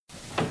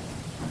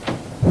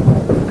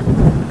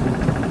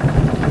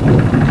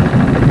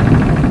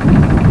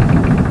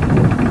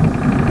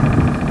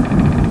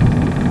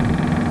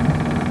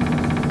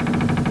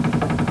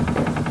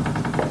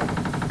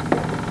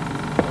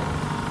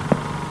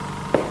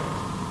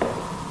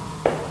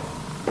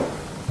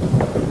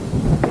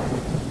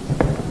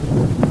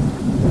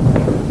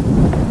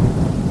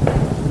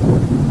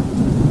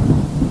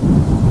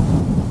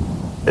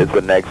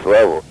the next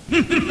level.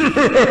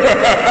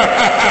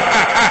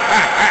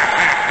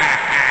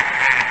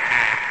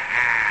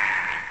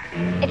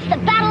 It's the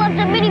battle of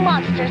the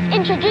mini-monsters,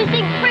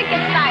 introducing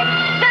Frankenstein,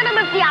 Phantom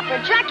of the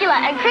Opera,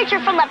 Dracula, and Creature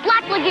from the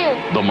Black Lagoon.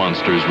 The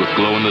monsters with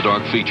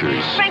glow-in-the-dark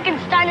features.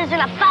 Frankenstein is in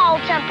a foul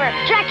temper.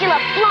 Dracula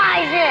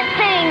flies in,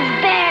 fangs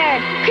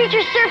bared.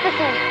 Creature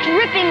surfaces,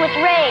 dripping with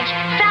rage.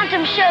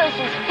 Phantom shows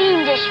his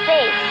fiendish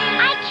face.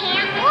 I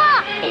can't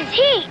look. Is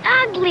he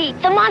ugly?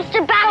 The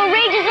monster battle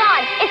rages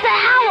on. It's a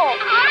howl.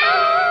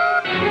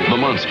 The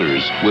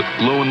monsters with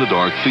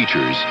glow-in-the-dark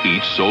features,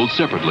 each sold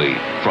separately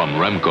from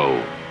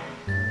Remco.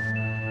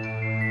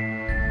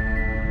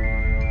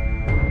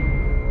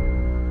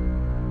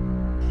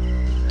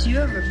 Do you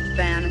ever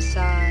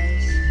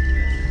fantasize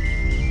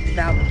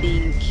about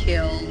being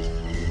killed?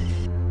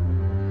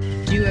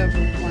 Do you ever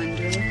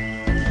wonder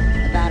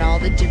about all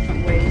the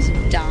different ways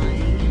of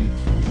dying?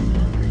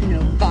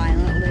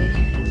 Violently?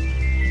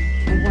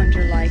 And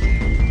wonder,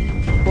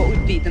 what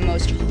would be the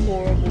most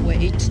horrible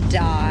way to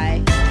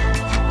die?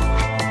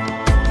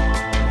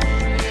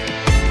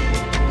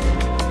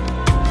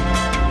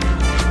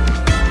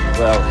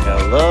 Well,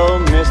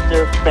 hello,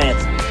 Mr.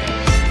 Fancy.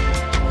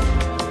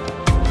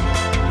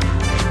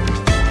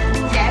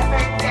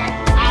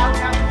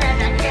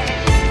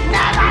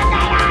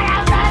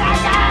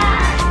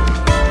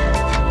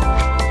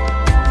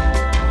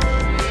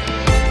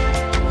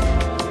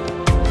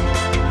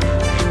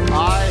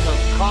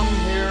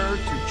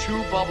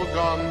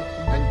 Bubblegum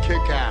and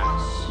kick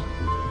ass,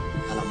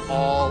 and I'm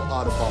all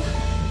out of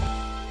bubblegum.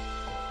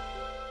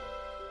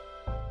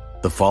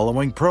 The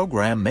following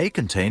program may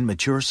contain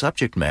mature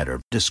subject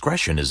matter.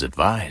 Discretion is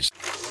advised.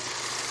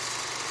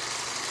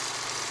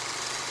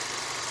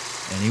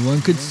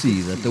 Anyone could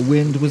see that the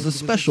wind was a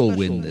special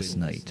wind this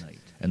night,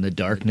 and the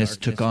darkness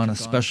took on a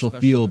special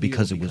feel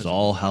because it was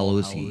All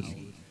Hallows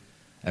Eve.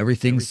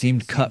 Everything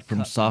seemed cut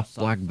from soft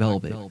black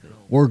velvet,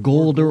 or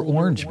gold or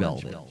orange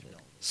velvet.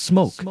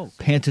 Smoke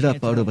panted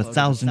up out of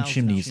 1,000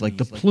 chimneys like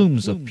the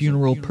plumes of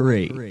funeral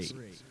parades.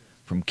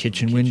 From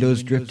kitchen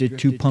windows drifted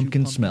two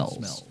pumpkin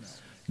smells,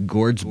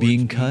 gourds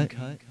being cut,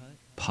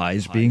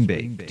 pies being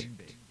baked,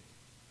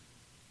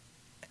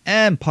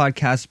 and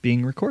podcasts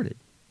being recorded.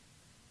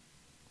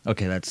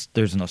 Okay,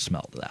 there's no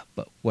smell to that,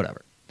 but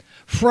whatever.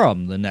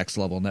 From the Next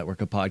Level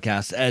Network of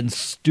Podcasts and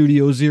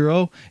Studio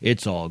Zero,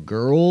 it's all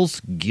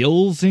girls,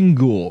 gills, and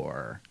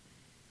gore.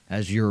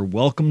 As you're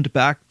welcomed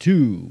back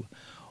to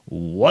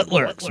What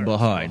Lurks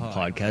Behind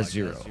Podcast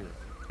Zero.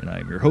 And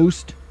I'm your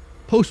host,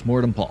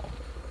 Postmortem Paul.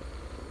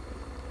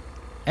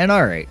 And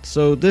alright,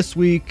 so this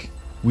week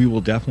we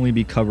will definitely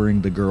be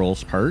covering the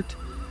girls part,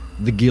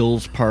 the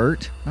gills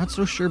part. Not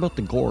so sure about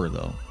the gore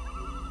though.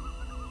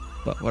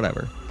 But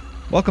whatever.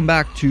 Welcome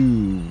back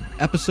to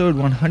episode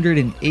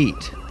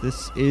 108.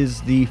 This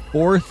is the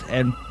fourth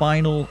and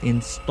final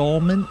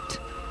installment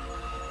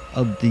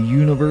of the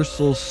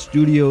Universal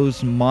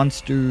Studios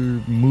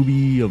Monster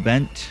Movie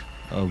event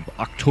of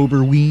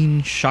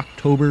Octoberween,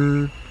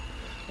 Shocktober,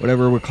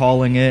 whatever we're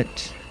calling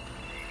it.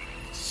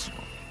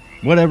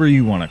 Whatever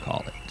you want to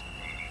call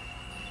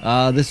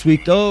it. This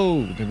week,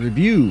 though, the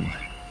review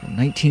from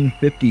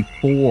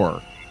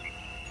 1954.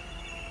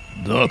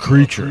 The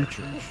Creature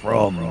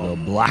from the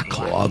Black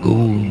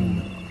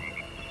Lagoon.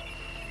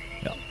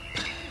 Yep.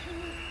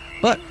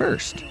 But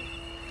first,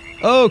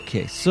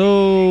 okay,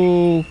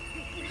 so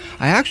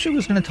I actually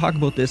was going to talk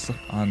about this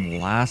on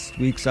last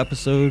week's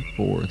episode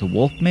for The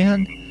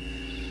Wolfman.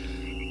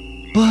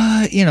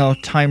 But,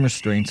 time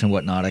restraints and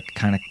whatnot, I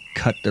kind of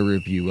cut the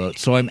review out.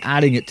 So I'm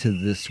adding it to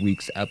this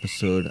week's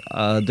episode.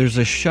 There's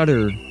a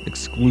Shudder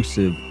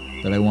exclusive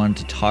that I wanted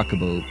to talk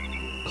about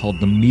called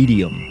The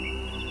Medium.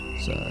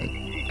 So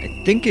I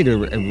think it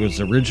was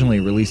originally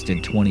released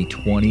in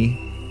 2020,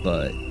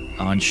 but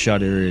on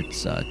Shudder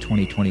it's a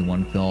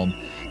 2021 film.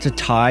 It's a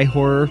Thai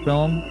horror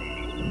film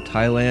from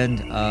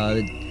Thailand.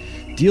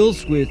 It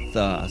deals with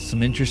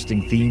some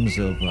interesting themes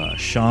of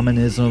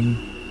shamanism,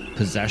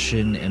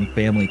 possession, and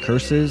family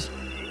curses.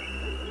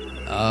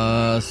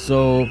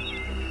 So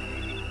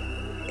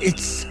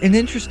it's an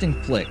interesting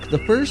flick. The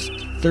first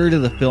third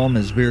of the film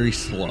is very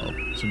slow.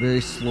 It's a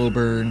very slow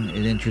burn.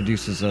 It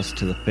introduces us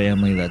to the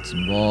family that's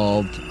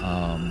involved.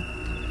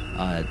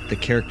 The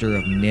character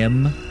of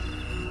Nim,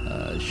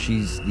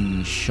 she's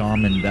the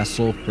shaman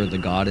vessel for the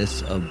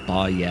goddess of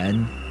Ba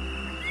Yen.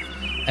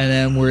 And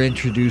then we're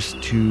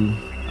introduced to,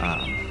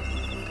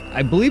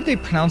 I believe they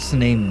pronounce the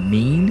name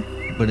Mean,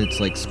 but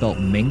it's spelt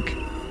Mink.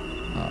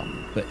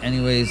 But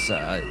anyways,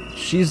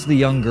 she's the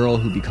young girl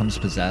who becomes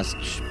possessed,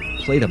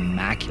 played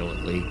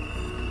immaculately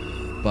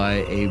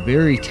by a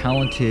very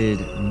talented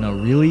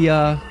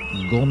Narilia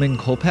Goldman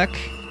Kopek.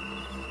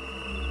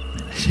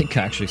 I think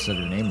I actually said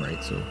her name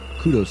right, so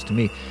kudos to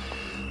me.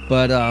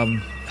 But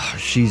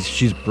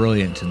she's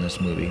brilliant in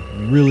this movie.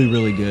 Really,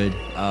 really good.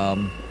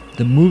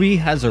 The movie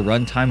has a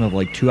runtime of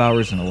 2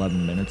 hours and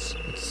 11 minutes.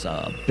 It's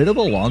a bit of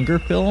a longer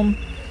film.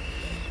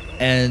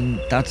 And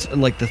that's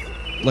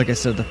like I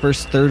said, the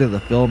first third of the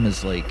film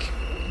is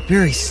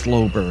very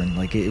slow burn.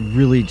 Like, it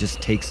really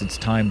just takes its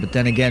time. But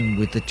then again,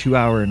 with the 2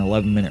 hour and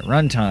 11-minute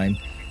runtime,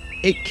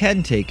 it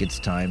can take its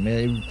time.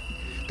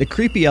 The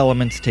creepy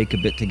elements take a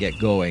bit to get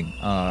going.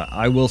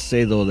 I will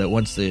say, though, that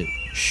once the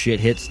shit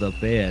hits the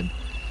fan,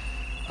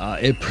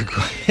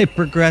 it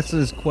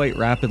progresses quite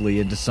rapidly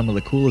into some of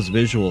the coolest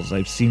visuals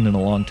I've seen in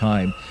a long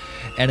time.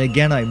 And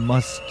again, I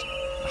must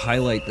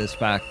highlight this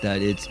fact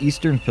that it's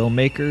Eastern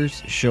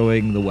filmmakers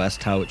showing the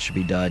West how it should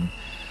be done.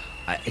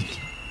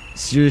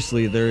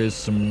 Seriously, there is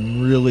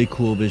some really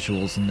cool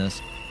visuals in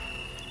this.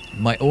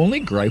 My only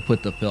gripe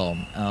with the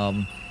film,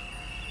 and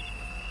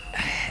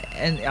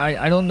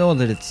I don't know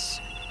that it's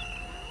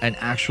an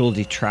actual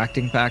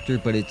detracting factor,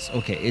 but it's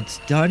okay. It's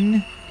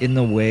done in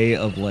the way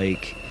of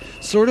like,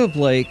 sort of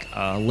like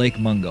Lake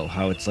Mungo,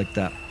 how it's like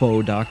that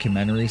faux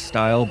documentary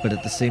style, but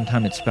at the same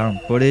time it's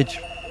found footage.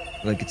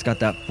 Like, it's got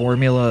that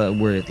formula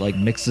where it like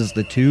mixes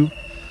the two.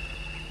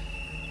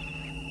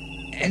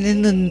 And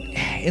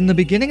in the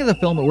beginning of the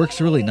film, it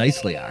works really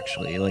nicely,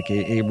 actually. Like,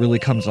 it really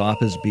comes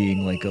off as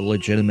being like a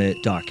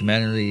legitimate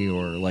documentary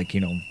or like,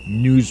 you know,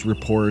 news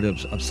report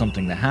of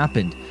something that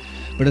happened.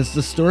 But as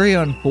the story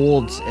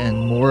unfolds and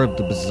more of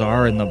the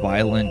bizarre and the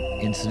violent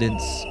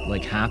incidents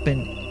like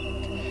happen,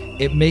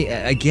 it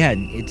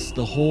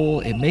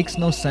makes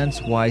no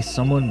sense why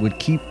someone would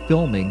keep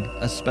filming,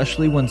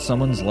 especially when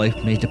someone's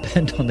life may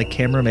depend on the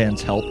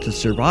cameraman's help to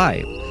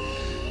survive.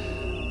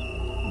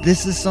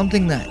 This is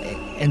something that,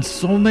 and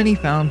so many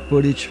found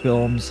footage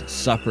films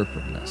suffer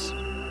from this,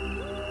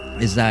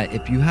 is that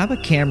if you have a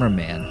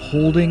cameraman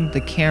holding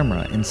the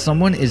camera and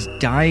someone is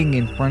dying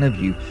in front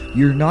of you,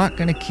 you're not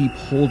going to keep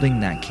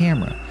holding that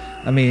camera.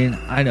 I mean,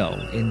 I know,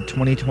 in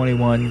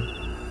 2021,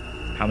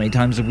 how many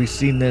times have we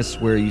seen this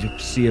where you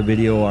see a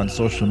video on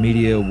social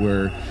media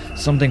where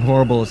something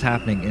horrible is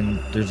happening and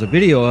there's a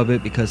video of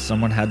it because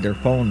someone had their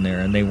phone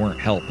there and they weren't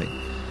helping?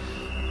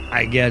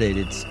 I get it,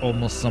 it's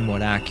almost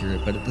somewhat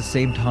accurate, but at the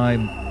same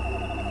time,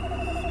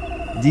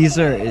 this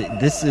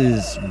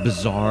is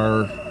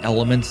bizarre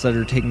elements that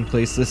are taking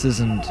place. This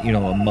isn't, you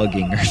know, a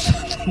mugging or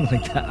something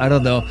like that. I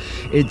don't know.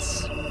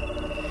 It's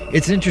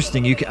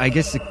interesting. I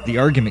guess the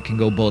argument can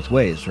go both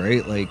ways,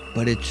 right? Like,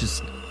 but it's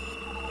just,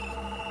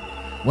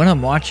 when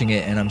I'm watching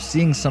it and I'm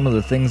seeing some of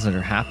the things that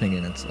are happening,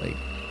 and it's like,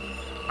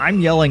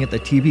 I'm yelling at the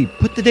TV,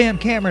 put the damn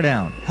camera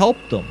down, help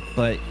them.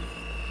 But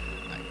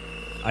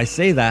I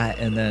say that,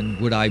 and then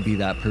would I be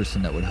that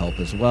person that would help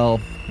as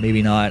well?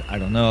 Maybe not. I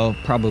don't know.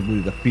 Probably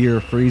the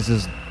fear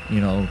freezes, you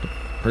know, the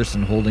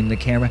person holding the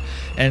camera.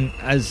 And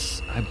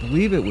as I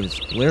believe it was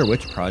Blair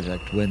Witch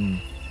Project, when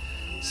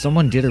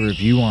someone did a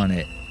review on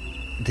it,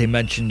 they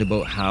mentioned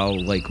about how,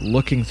 like,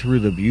 looking through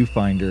the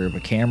viewfinder of a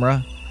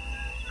camera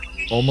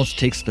almost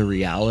takes the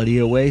reality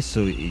away,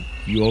 so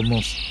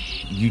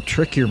you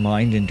trick your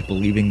mind into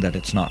believing that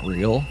it's not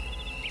real.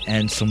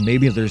 And so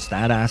maybe there's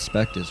that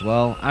aspect as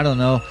well. I don't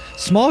know.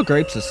 Small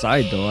gripes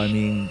aside, though, I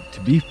mean,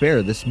 to be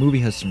fair, this movie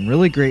has some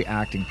really great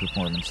acting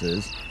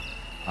performances,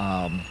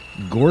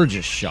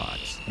 gorgeous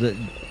shots.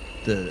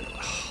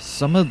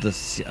 Some of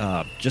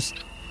the just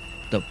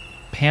the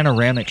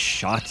panoramic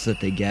shots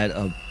that they get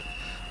of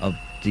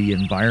the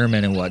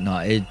environment and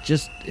whatnot.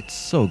 It's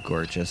so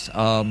gorgeous.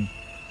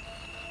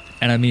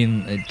 And I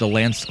mean, the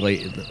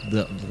landscape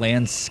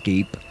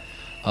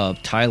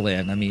of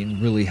Thailand, I mean,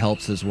 really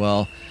helps as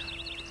well.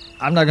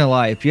 I'm not gonna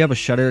lie, if you have a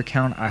Shudder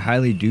account, I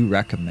highly do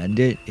recommend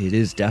it. It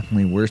is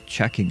definitely worth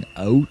checking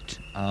out.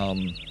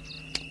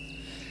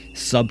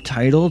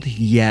 Subtitled,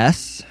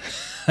 yes.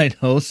 I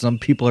know some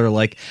people are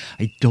like,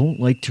 I don't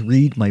like to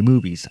read my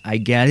movies. I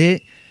get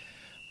it,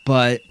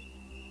 but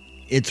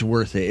it's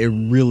worth it. It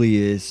really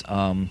is.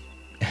 I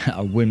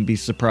wouldn't be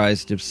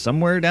surprised if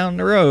somewhere down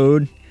the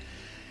road,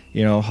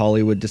 you know,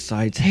 Hollywood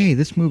decides, hey,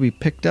 this movie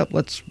picked up,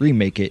 let's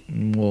remake it,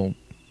 and we'll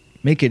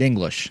make it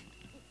English.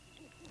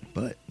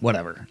 But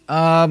whatever.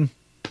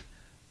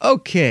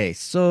 Okay,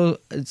 so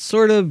it's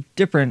sort of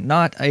different,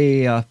 not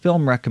a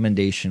film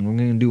recommendation. We're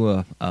going to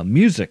do a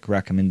music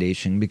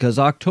recommendation, because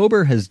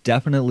October has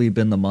definitely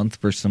been the month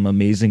for some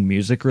amazing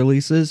music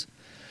releases.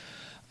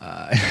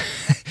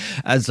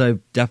 As I've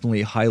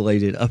definitely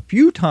highlighted a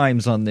few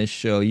times on this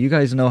show, you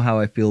guys know how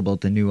I feel about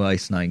the new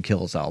Ice Nine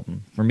Kills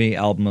album. For me,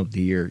 album of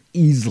the year,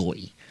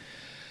 easily.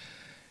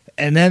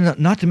 And then,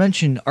 not to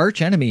mention,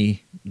 Arch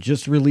Enemy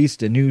just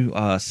released a new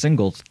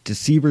single,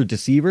 Deceiver,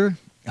 Deceiver.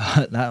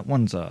 That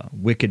one's a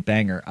wicked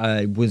banger.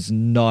 I was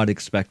not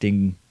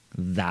expecting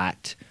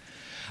that.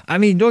 I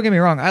mean, don't get me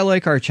wrong, I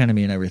like Arch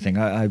Enemy and everything.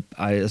 I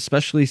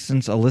especially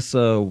since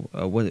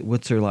Alyssa,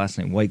 what's her last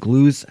name? White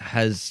Glues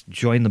has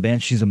joined the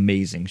band. She's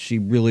amazing. She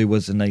really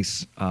was a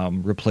nice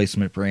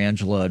replacement for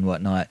Angela and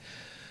whatnot.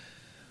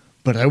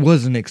 But I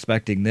wasn't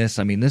expecting this.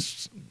 I mean,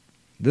 this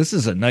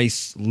is a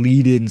nice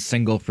lead-in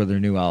single for their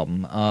new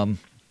album.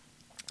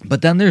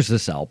 But then there's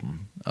this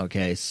album.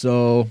 Okay,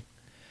 so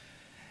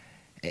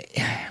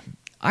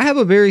I have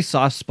a very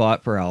soft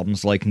spot for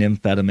albums like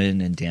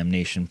Nymphetamine and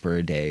Damnation for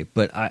a Day,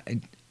 but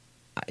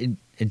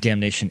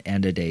Damnation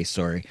and a Day,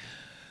 sorry.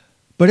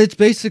 But it's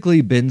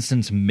basically been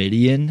since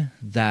Midian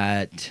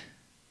that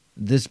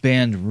this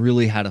band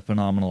really had a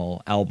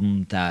phenomenal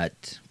album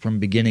that from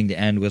beginning to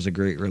end was a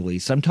great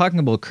release. I'm talking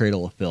about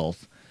Cradle of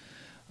Filth.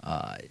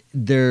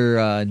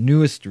 Their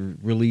newest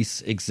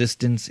release,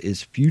 Existence,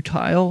 is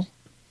Futile.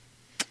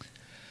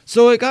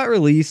 So it got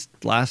released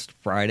last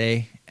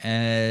Friday,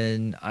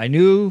 and I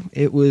knew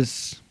it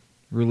was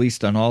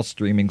released on all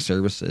streaming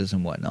services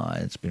and whatnot.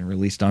 It's been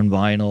released on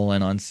vinyl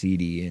and on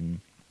CD, and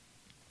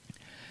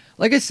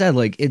like I said,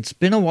 like it's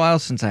been a while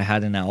since I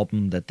had an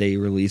album that they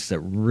released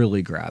that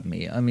really grabbed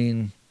me. I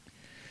mean,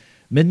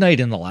 Midnight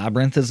in the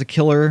Labyrinth is a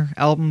killer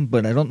album,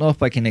 but I don't know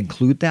if I can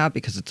include that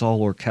because it's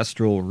all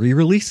orchestral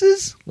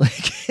re-releases.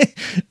 Like,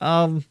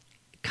 kind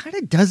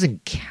of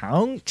doesn't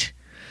count.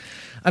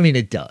 I mean,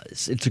 it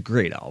does. It's a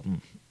great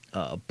album,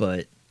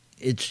 but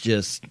it's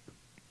just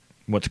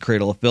what's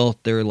Cradle of Filth.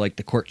 They're like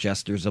the court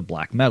jesters of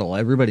black metal.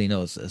 Everybody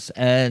knows this,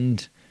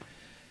 and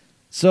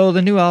so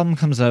the new album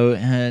comes out,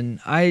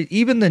 and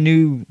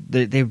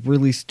they've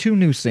released 2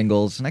 new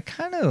singles, and I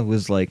kind of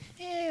was like,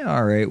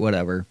 all right,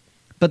 whatever.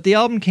 But the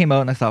album came out,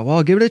 and I thought, well,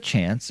 I'll give it a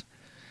chance.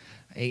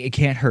 It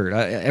can't hurt.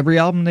 Every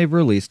album they've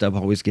released, I've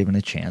always given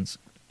a chance.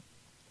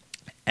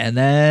 And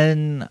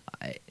then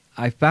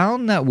I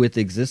found that with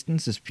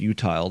Existence is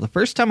Futile, the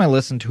first time I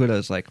listened to it, I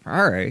was like,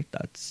 all right,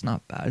 that's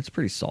not bad. It's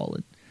pretty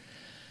solid.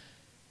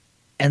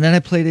 And then I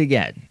played it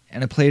again,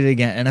 and I played it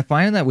again. And I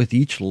find that with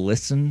each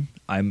listen,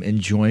 I'm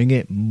enjoying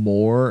it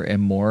more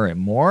and more and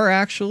more,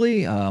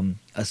 actually.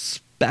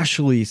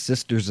 Especially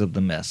Sisters of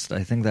the Mist.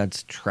 I think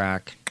that's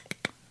track,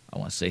 I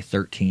want to say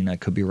 13. I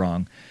could be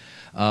wrong.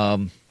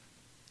 I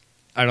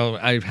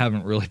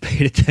haven't really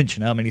paid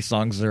attention how many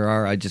songs there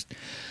are. I just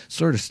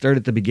sort of start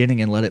at the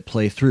beginning and let it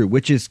play through,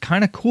 which is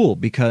kind of cool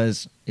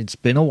because it's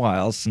been a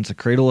while since a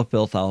Cradle of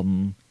Filth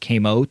album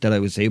came out that I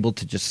was able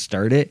to just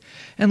start it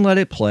and let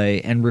it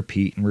play and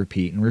repeat and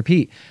repeat and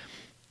repeat.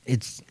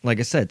 It's, like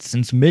I said,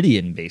 since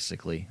Midian,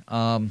 basically.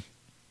 And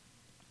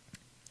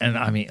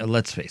I mean,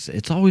 let's face it,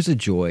 it's always a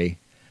joy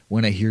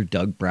when I hear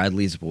Doug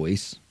Bradley's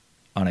voice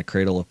on a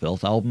Cradle of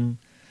Filth album.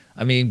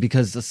 I mean,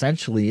 because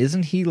essentially,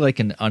 isn't he like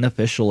an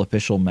unofficial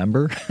official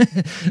member?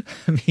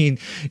 I mean,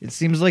 it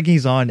seems like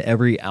he's on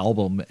every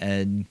album,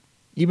 and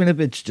even if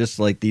it's just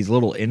like these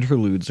little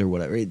interludes or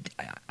whatever,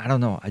 I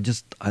don't know.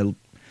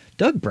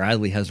 Doug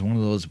Bradley has one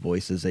of those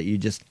voices that you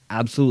just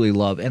absolutely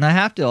love. And I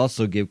have to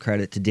also give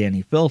credit to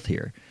Danny Filth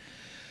here,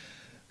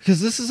 because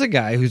this is a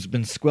guy who's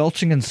been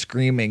squelching and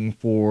screaming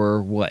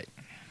for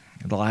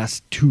the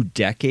last 2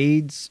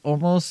 decades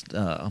almost.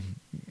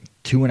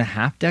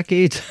 2.5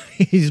 decades.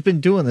 He's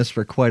been doing this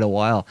for quite a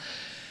while,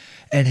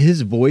 and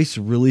his voice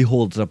really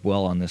holds up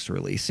well on this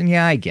release. And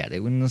yeah, I get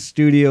it. In the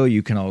studio,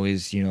 you can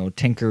always,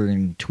 tinker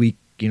and tweak,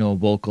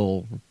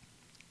 vocal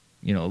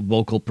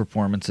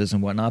performances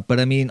and whatnot. But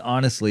I mean,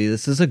 honestly,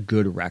 this is a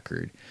good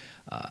record.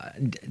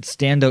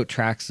 Standout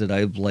tracks that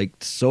I've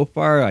liked so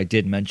far, I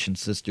did mention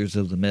Sisters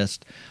of the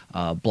Mist.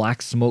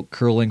 Black Smoke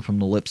Curling from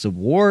the Lips of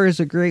War is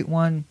a great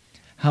one.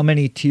 How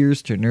Many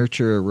Tears to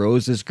Nurture a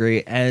Rose is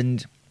great.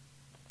 And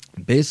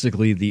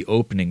basically the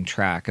opening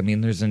track, I mean,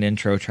 there's an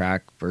intro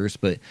track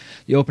first, but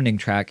the opening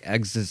track,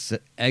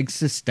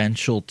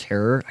 Existential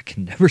Terror, I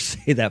can never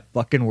say that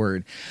fucking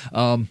word,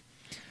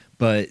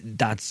 but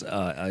that's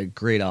a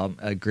great album,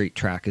 a great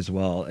track as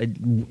well.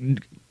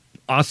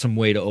 Awesome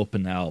way to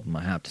open the album,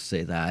 I have to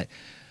say that.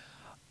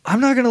 I'm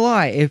not gonna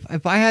lie,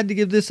 if I had to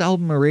give this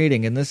album a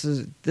rating, and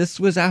this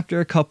was after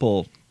a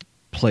couple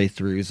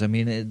playthroughs, I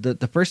mean,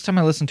 the first time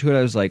I listened to it,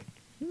 I was like,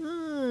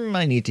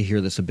 I need to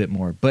hear this a bit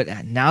more.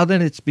 But now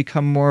that it's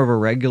become more of a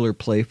regular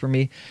play for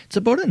me, it's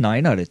about a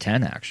 9 out of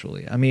 10,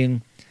 actually. I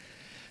mean,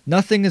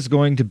 nothing is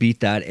going to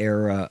beat that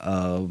era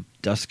of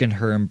Dusk and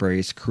Her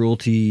Embrace,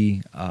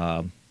 Cruelty,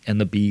 and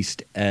the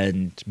Beast,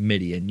 and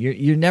Midian.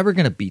 You're never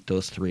going to beat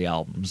those 3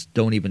 albums.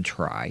 Don't even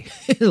try.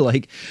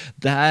 Like,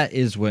 that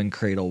is when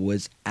Cradle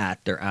was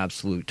at their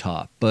absolute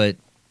top. But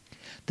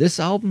this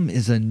album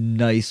is a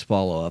nice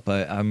follow-up.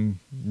 I'm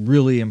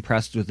really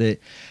impressed with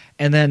it.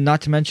 And then, not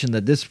to mention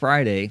that this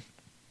Friday,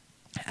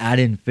 Ad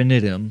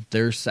Infinitum,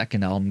 their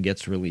second album,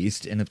 gets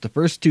released. And if the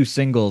first 2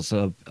 singles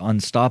of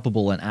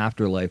Unstoppable and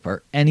Afterlife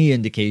are any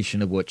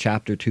indication of what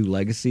Chapter 2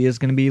 Legacy is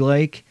going to be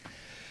like,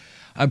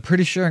 I'm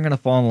pretty sure I'm going to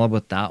fall in love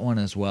with that one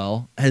as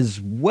well.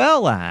 As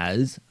well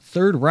as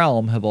Third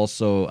Realm have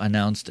also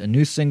announced a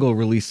new single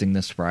releasing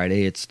this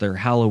Friday. It's their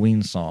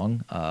Halloween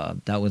song.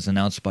 That was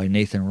announced by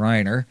Nathan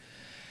Reiner.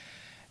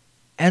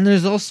 And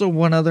there's also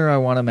one other I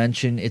want to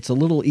mention. It's a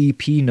little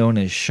EP known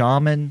as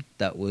Shaman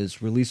that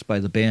was released by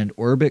the band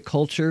Orbit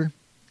Culture.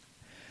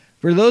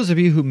 For those of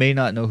you who may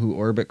not know who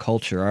Orbit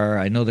Culture are,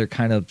 I know they're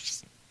kind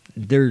of...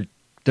 their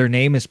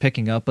name is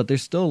picking up, but they're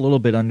still a little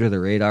bit under the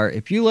radar.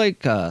 If you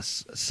like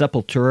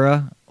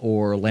Sepultura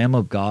or Lamb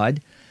of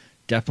God,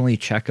 definitely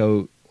check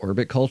out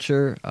Orbit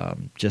Culture.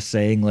 Just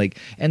saying, like...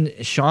 And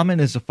Shaman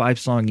is a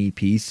 5-song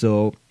EP,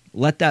 so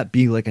let that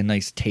be like a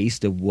nice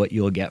taste of what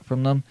you'll get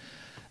from them.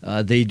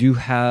 They do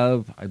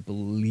have, I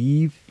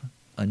believe,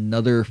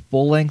 another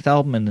full-length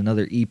album and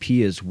another EP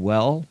as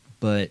well,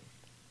 but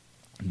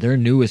their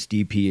newest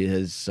EP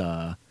is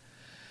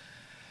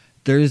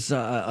There's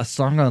a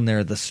song on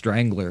there, The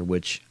Strangler,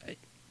 which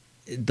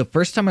the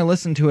first time I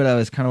listened to it, I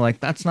was kind of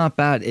like, that's not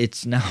bad.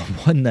 It's now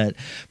one that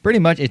pretty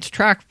much, it's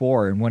track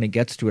 4, and when it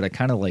gets to it, I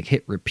kind of like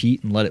hit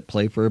repeat and let it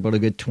play for about a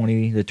good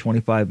 20 to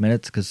 25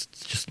 minutes because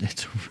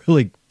it's a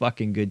really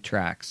fucking good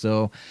track.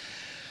 So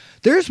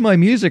there's my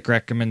music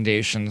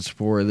recommendations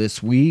for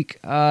this week.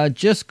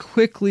 Just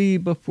quickly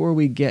before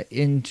we get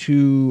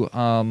into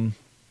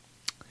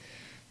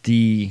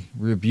the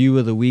review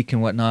of the week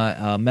and whatnot,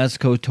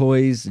 Mezco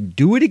Toys,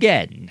 Do It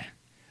Again.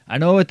 I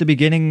know at the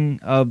beginning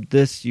of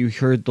this you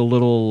heard the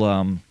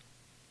little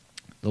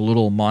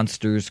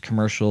Monsters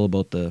commercial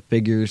about the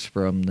figures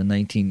from the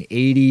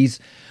 1980s.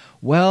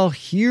 Well,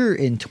 here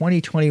in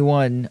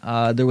 2021,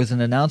 there was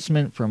an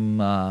announcement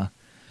from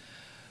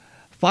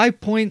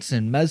 5 Points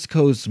and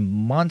Mezco's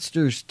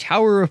Monsters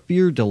Tower of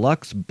Fear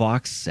Deluxe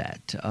box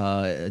set.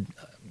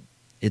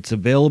 It's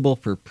available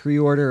for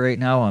pre-order right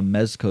now on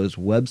Mezco's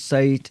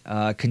website,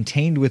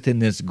 contained within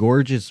this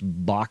gorgeous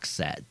box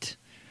set.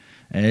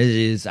 And it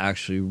is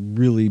actually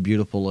really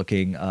beautiful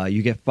looking.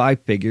 You get 5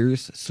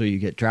 figures, so you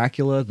get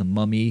Dracula, the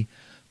Mummy,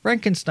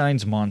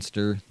 Frankenstein's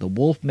monster, the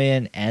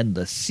Wolfman, and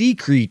the Sea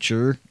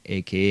Creature,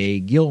 aka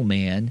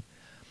Gillman.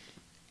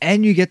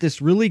 And you get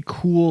this really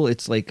cool,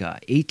 it's like a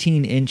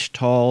 18-inch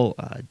tall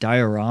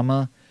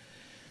diorama.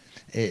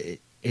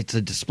 It's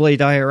a display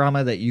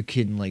diorama that you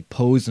can like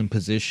pose and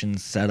position,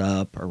 set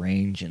up,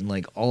 arrange, and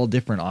like all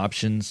different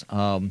options.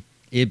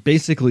 It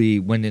basically,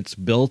 when it's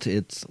built,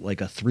 it's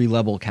like a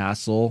 3-level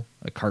castle,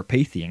 a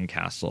Carpathian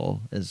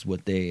castle is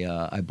what they,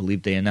 I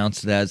believe they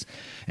announced it as.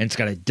 And it's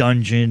got a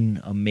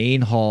dungeon, a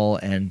main hall,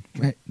 and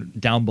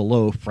down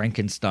below,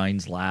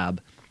 Frankenstein's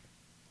lab.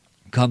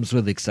 Comes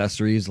with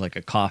accessories like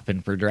a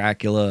coffin for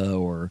Dracula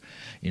or,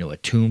 a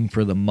tomb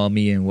for the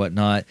mummy and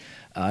whatnot.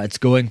 It's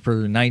going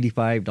for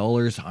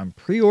 $95 on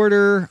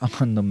pre-order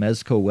on the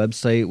Mezco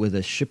website with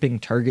a shipping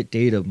target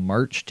date of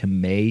March to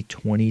May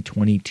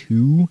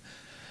 2022.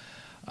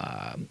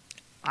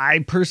 I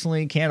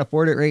personally can't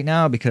afford it right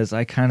now because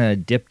I kind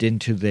of dipped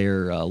into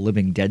their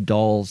Living Dead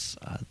dolls,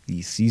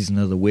 the Season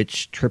of the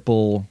Witch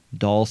triple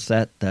doll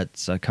set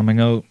that's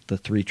coming out, the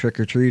 3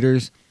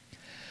 trick-or-treaters.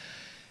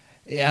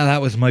 Yeah,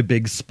 that was my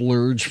big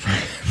splurge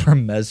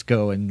from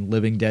Mezco and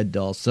Living Dead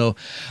dolls. So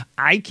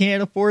I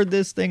can't afford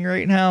this thing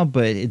right now,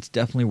 but it's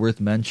definitely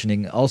worth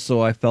mentioning.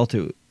 Also, I felt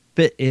it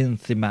fit in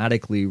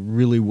thematically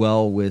really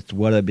well with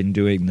what I've been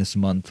doing this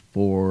month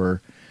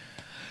for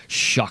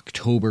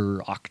Shocktober,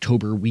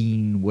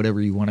 Octoberween,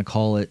 whatever you want to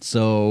call it.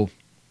 So,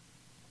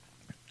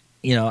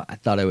 I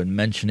thought I would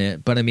mention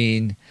it. But, I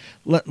mean,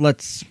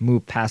 let's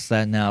move past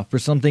that now for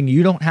something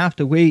you don't have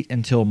to wait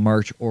until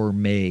March or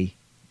May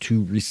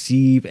to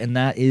receive, and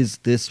that is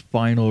this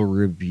final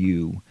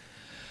review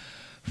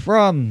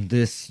from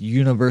this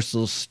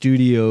Universal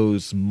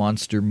Studios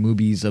Monster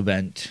Movies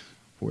event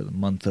for the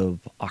month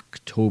of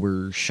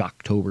October,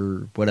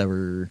 Shocktober,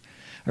 whatever.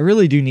 I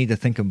really do need to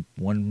think of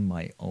one of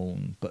my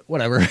own, but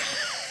whatever.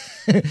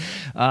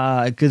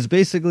 Because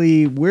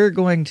basically, we're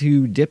going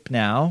to dip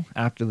now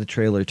after the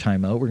trailer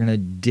timeout. We're going to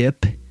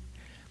dip.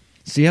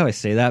 See how I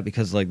say that?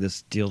 Because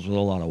this deals with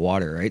a lot of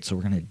water, right? So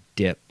we're going to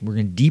dip. We're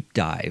going to deep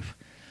dive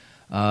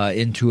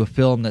into a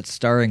film that's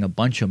starring a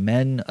bunch of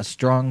men, a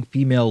strong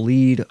female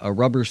lead, a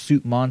rubber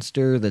suit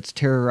monster that's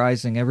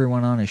terrorizing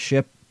everyone on a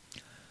ship.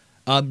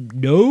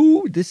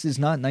 No, this is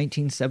not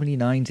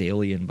 1979's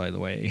Alien, by the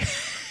way.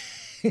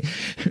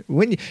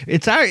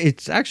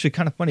 It's actually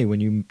kind of funny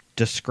when you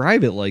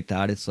describe it like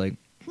that. It's like,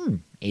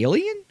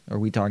 Alien? Are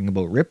we talking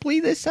about Ripley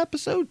this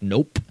episode?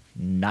 Nope,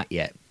 not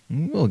yet.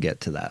 We'll get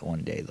to that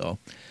one day, though.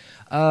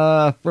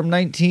 From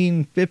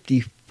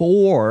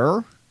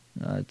 1954,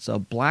 it's a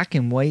black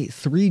and white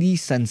 3D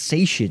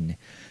sensation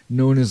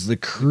known as The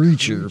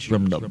Creature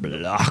from the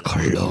Black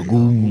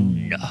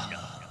Lagoon.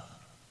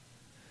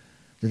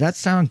 Did that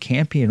sound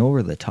campy and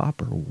over the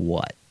top or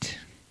what?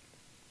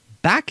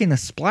 Back in a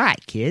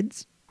splat,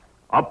 kids.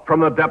 Up from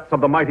the depths of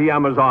the mighty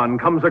Amazon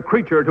comes a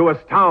creature to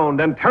astound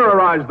and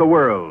terrorize the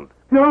world.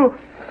 No.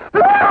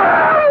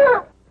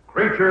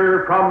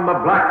 Creature from the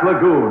Black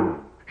Lagoon.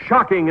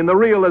 Shocking in the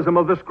realism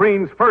of the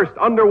screen's first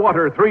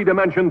underwater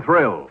 3-dimension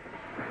thrill.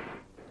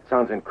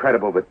 Sounds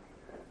incredible, but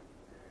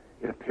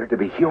it appeared to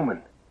be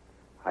human.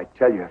 I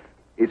tell you,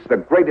 it's the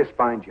greatest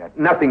find yet.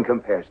 Nothing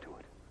compares to it.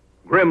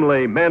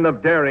 Grimly, men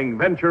of daring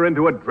venture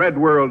into a dread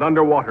world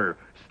underwater,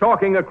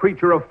 stalking a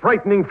creature of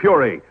frightening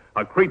fury,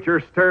 a creature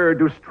stirred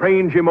to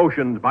strange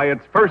emotions by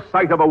its first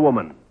sight of a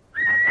woman.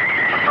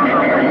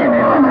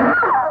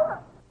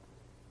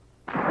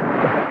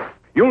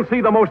 You'll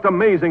see the most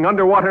amazing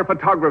underwater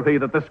photography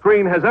that the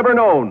screen has ever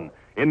known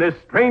in this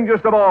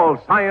strangest of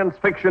all science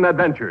fiction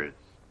adventures.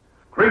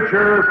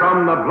 Creature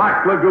from the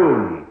Black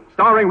Lagoon,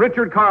 starring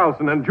Richard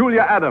Carlson and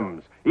Julia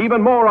Adams,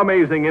 even more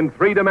amazing in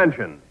 3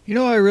 dimensions.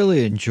 I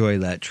really enjoy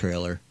that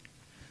trailer.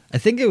 I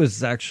think it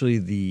was actually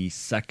the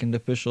second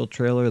official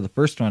trailer. The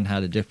first one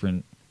had a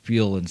different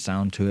feel and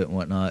sound to it and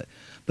whatnot.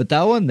 But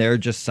that one there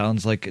just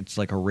sounds like it's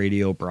like a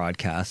radio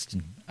broadcast.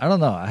 And I don't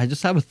know. I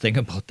just have a thing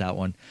about that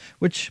one.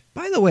 Which,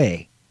 by the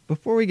way,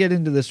 before we get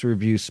into this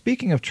review,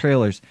 speaking of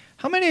trailers,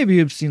 how many of you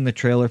have seen the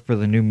trailer for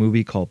the new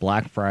movie called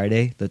Black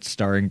Friday that's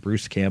starring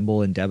Bruce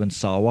Campbell and Devon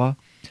Sawa?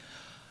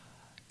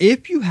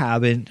 If you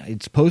haven't,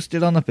 it's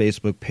posted on the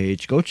Facebook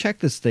page. Go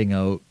check this thing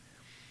out.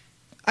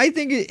 I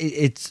think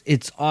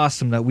it's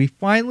awesome that we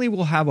finally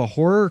will have a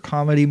horror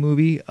comedy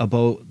movie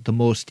about the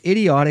most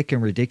idiotic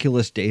and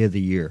ridiculous day of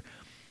the year.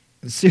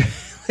 So,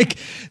 like,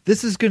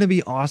 this is going to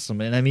be awesome.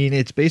 And I mean,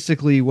 it's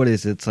basically, what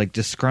is it? It's like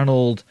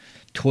disgruntled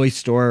toy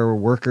store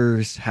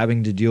workers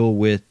having to deal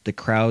with the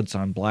crowds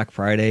on Black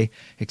Friday,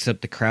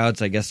 except the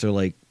crowds, I guess, are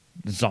like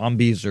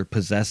zombies or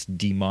possessed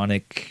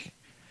demonic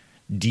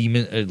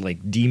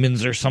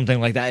demons or something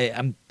like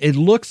that. It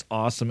looks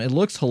awesome. It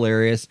looks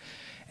hilarious.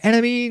 And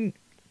I mean,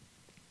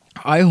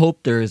 I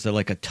hope there is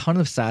a ton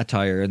of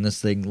satire in this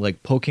thing,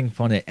 like poking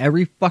fun at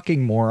every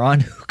fucking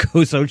moron who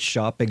goes out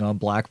shopping on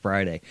Black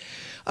Friday.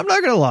 I'm not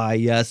going to lie.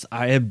 Yes,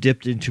 I have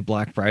dipped into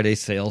Black Friday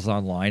sales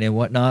online and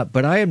whatnot,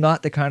 but I am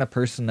not the kind of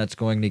person that's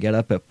going to get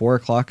up at 4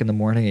 o'clock in the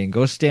morning and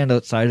go stand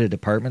outside a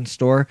department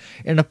store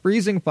in a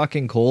freezing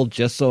fucking cold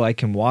just so I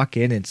can walk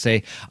in and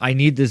say, I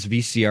need this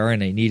VCR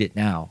and I need it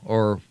now.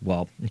 Or,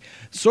 well,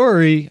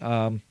 sorry,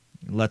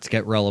 let's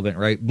get relevant,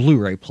 right?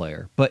 Blu-ray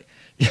player. But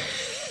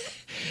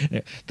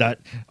that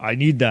I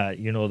need that,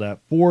 that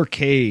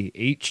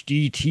 4K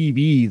HD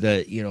TV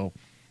that,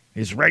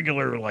 is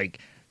regular like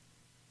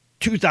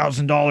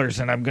 $2,000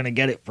 and I'm going to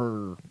get it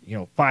for,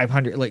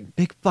 $500, like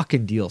big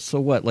fucking deal. So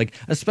what? Like,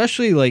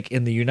 especially like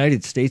in the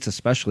United States,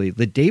 especially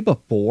the day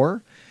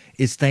before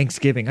is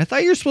Thanksgiving. I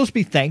thought you were supposed to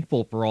be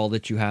thankful for all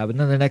that you have. And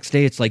then the next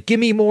day it's like, give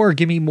me more,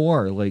 give me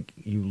more. Like,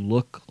 you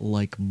look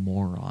like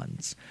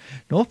morons.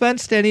 No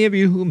offense to any of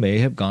you who may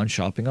have gone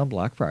shopping on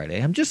Black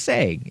Friday. I'm just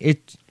saying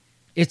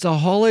it's a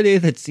holiday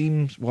that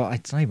seems, well,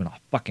 it's not even a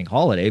fucking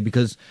holiday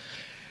because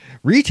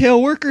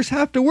retail workers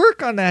have to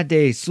work on that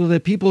day so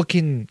that people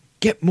can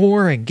get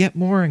more and get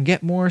more and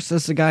get more,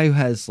 says the guy who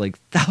has like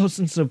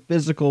thousands of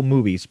physical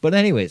movies. But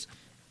anyways,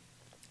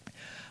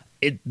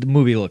 the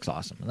movie looks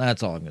awesome.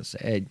 That's all I'm going to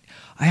say.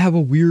 I have a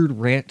weird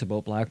rant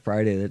about Black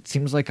Friday that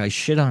seems like I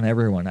shit on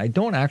everyone. I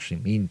don't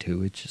actually mean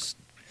to. It's just,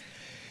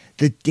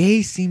 the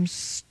day seems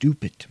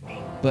stupid to me.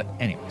 But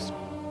anyways,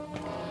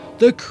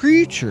 The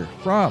Creature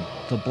from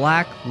the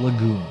Black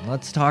Lagoon.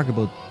 Let's talk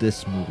about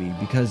this movie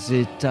because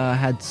it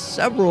had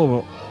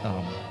several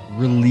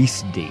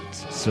release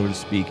dates, so to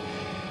speak.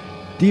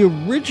 The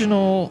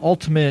original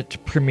Ultimate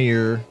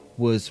premiere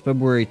was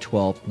February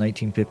 12th,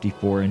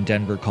 1954 in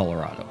Denver,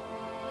 Colorado.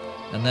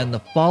 And then the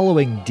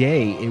following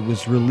day, it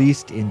was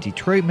released in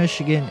Detroit,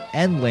 Michigan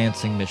and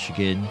Lansing,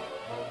 Michigan.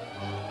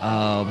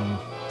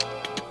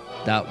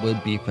 That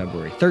would be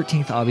February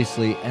 13th,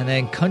 obviously. And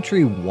then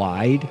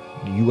countrywide,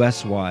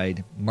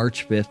 US-wide,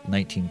 March 5th,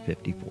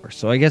 1954.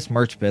 So I guess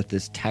March 5th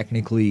is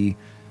technically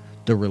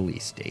the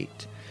release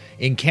date.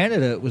 In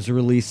Canada, it was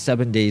released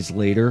 7 days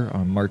later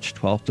on March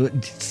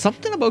 12th.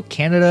 Something about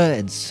Canada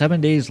and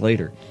 7 days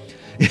later.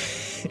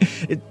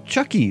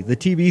 Chucky, the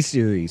TV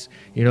series.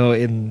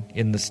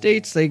 In the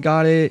States, they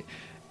got it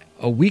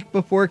a week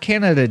before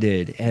Canada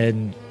did.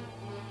 And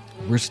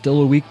we're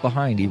still a week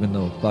behind, even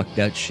though, fuck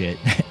that shit.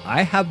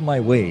 I have my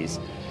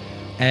ways.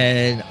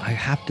 And I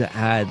have to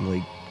add,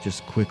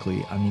 just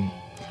quickly, I mean,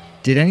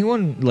 did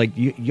anyone,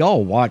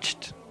 y'all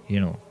watched,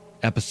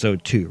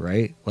 episode 2,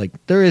 right?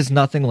 There is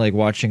nothing like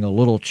watching a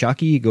little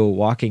Chucky go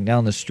walking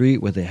down the street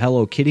with a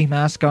Hello Kitty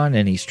mask on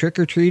and he's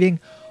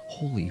trick-or-treating.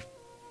 Holy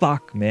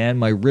fuck, man.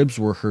 My ribs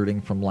were hurting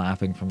from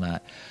laughing from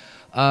that.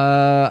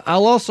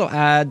 I'll also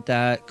add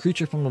that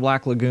Creature from the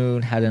Black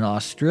Lagoon had an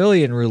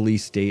Australian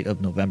release date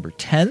of November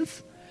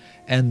 10th,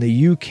 and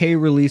the UK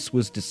release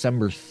was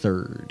December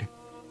 3rd.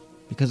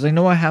 Because I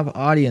know I have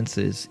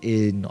audiences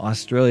in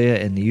Australia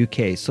and the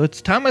UK, so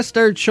it's time I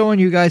started showing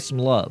you guys some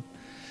love.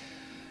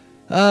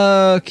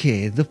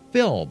 Okay, the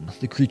film,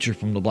 The Creature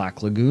from the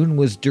Black Lagoon,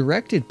 was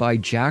directed by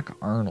Jack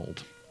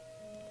Arnold.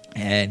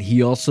 And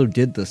he also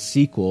did the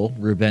sequel,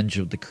 Revenge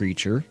of the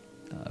Creature,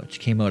 which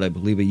came out, I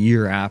believe, a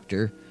year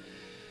after.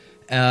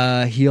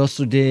 He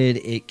also did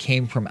It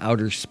Came from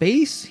Outer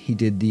Space. He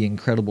did The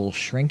Incredible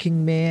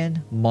Shrinking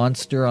Man,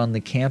 Monster on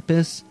the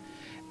Campus,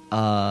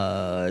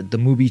 the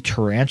movie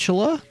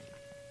Tarantula.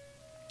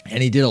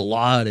 And he did a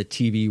lot of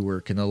TV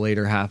work in the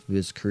later half of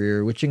his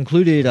career, which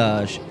included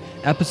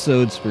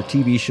episodes for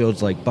TV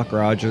shows like Buck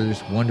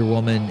Rogers, Wonder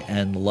Woman,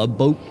 and Love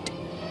Boat.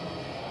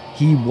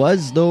 He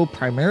was, though,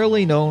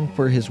 primarily known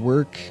for his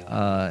work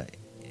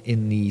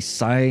in the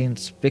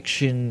science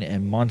fiction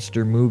and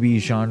monster movie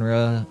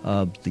genre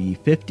of the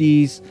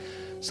 50s,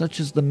 such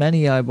as the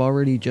many I've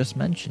already just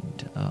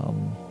mentioned.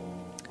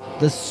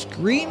 The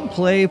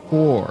screenplay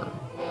for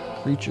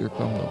Creature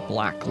from the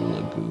Black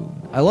Lagoon.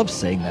 I love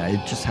saying that.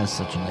 It just has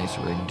such a nice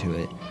ring to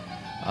it.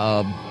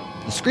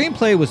 The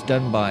screenplay was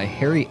done by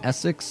Harry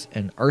Essex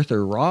and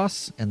Arthur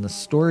Ross, and the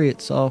story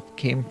itself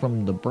came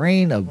from the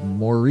brain of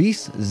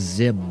Maurice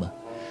Zim.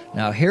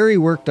 Now, Harry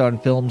worked on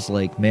films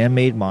like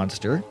Man-Made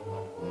Monster.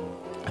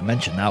 I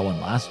mentioned that one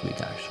last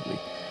week, actually.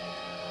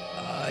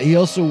 He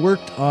also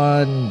worked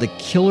on The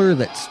Killer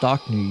That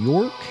Stalked New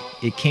York,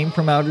 It Came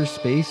From Outer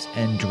Space,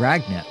 and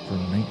Dragnet from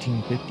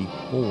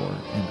 1954.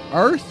 And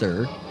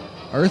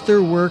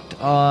Arthur worked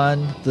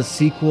on the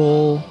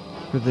sequel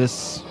for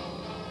this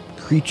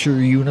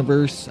creature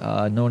universe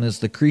known as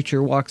The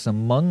Creature Walks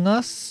Among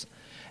Us,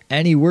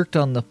 and he worked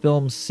on the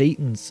film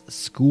Satan's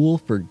School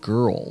for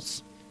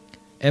Girls.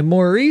 And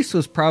Maurice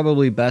was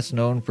probably best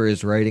known for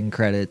his writing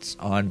credits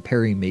on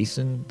Perry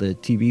Mason, the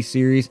TV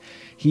series.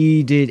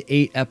 He did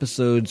 8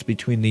 episodes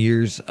between the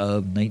years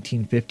of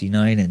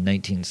 1959 and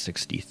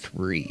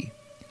 1963.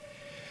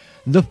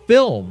 The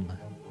film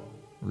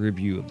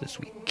review of this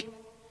week.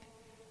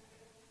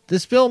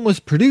 This film was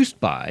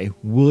produced by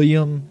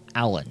William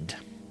Allen.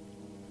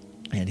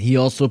 And he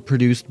also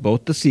produced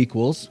both the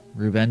sequels,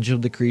 Revenge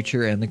of the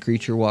Creature and The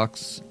Creature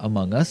Walks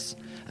Among Us,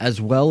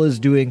 as well as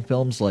doing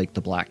films like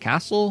The Black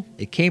Castle,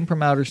 It Came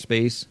From Outer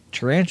Space,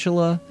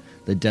 Tarantula,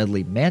 The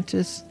Deadly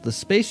Mantis, The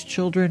Space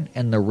Children,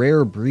 and The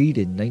Rare Breed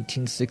in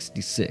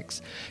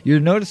 1966. You're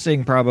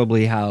noticing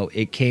probably how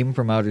It Came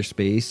From Outer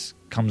Space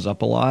comes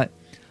up a lot.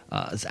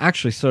 It's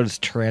actually, so does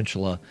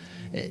Tarantula.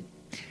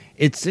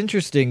 It's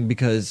interesting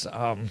because,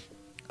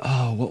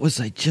 what was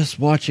I just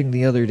watching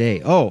the other day?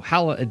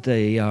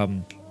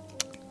 The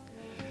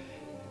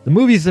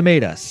Movies That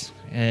Made Us.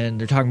 And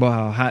they're talking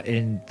about how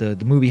in the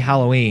movie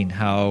Halloween,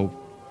 how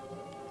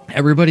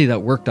everybody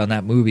that worked on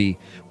that movie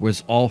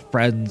was all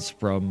friends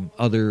from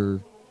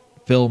other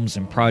films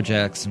and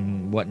projects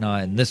and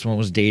whatnot. And this one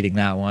was dating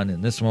that one,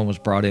 and this one was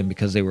brought in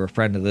because they were a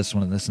friend of this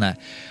one and this and that.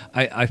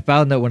 I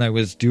found that when I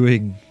was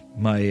doing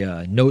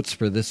my notes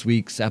for this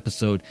week's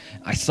episode,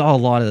 I saw a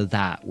lot of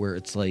that where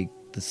it's like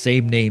the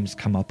same names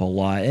come up a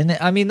lot. And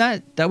I mean,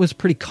 that was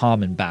pretty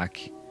common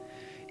back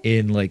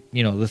in the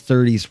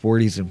 30s,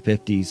 40s, and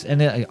 50s,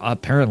 and it,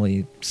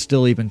 apparently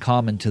still even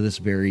common to this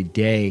very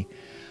day.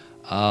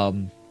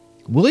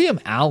 William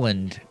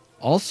Allen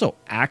also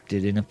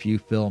acted in a few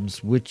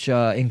films, which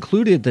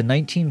included the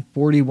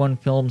 1941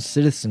 film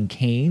Citizen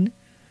Kane,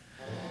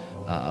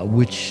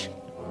 which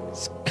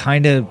is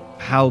kind of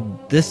how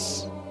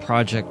this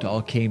project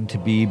all came to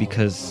be,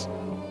 because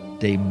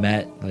they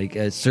met,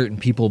 certain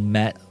people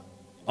met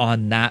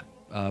on that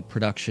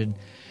production.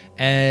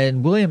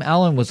 And William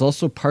Allen was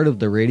also part of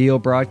the radio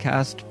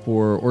broadcast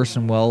for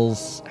Orson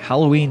Welles'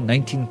 Halloween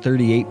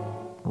 1938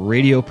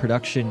 radio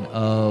production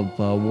of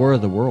War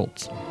of the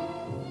Worlds.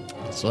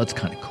 So that's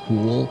kind of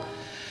cool.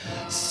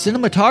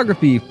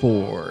 Cinematography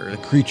for The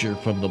Creature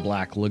from the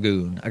Black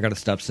Lagoon. I gotta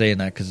stop saying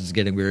that because it's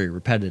getting very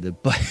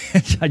repetitive, but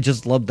I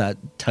just love that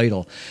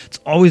title. It's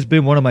always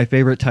been one of my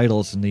favorite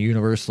titles in the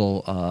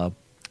Universal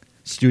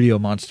Studio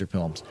monster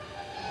films.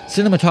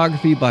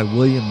 Cinematography by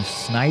William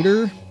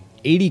Snyder.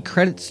 80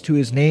 credits to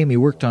his name. He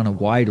worked on a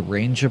wide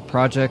range of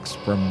projects,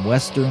 from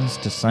westerns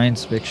to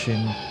science fiction,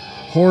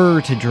 horror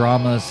to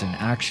dramas and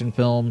action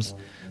films.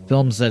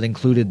 Films that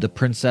included The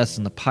Princess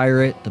and the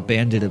Pirate, The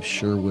Bandit of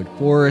Sherwood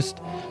Forest,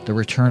 The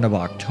Return of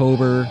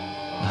October,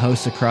 The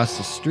House Across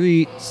the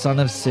Street, Son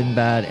of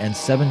Sinbad, and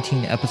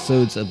 17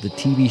 episodes of the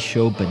TV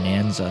show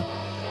Bonanza.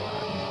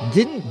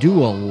 Didn't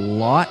do a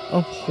lot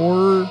of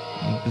horror.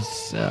 He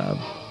was,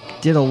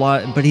 did a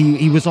lot, but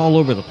he was all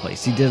over the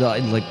place. He did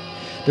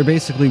there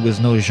basically was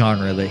no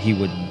genre that he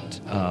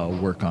wouldn't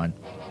work on.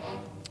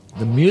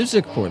 The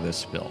music for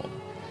this film,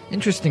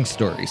 interesting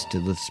stories to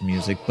this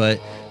music, but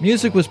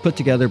music was put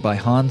together by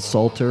Hans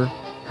Salter,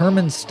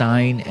 Herman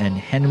Stein, and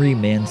Henry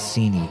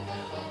Mancini.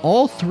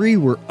 All 3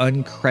 were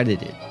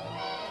uncredited.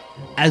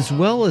 As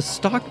well as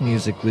stock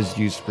music was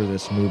used for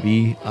this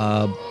movie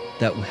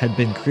that had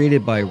been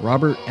created by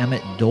Robert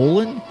Emmett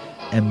Dolan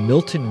and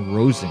Milton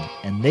Rosen,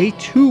 and they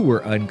too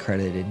were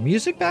uncredited.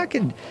 Music back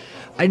in...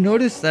 I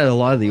noticed that a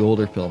lot of the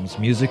older films,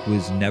 music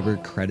was never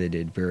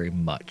credited very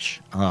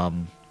much.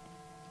 And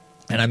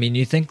I mean,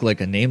 you think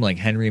a name like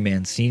Henry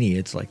Mancini,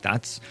 it's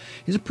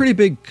he's a pretty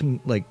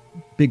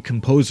big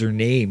composer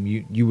name.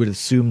 You would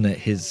assume that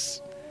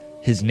his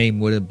name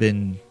would have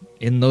been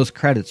in those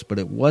credits, but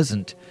it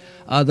wasn't.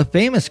 The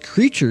famous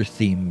Creature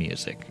theme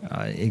music,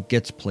 it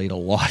gets played a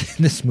lot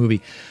in this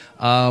movie,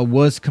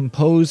 was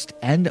composed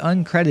and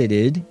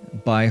uncredited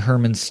by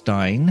Herman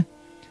Stein.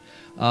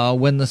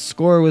 When the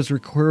score was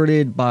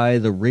recorded by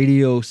the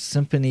Radio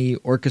Symphony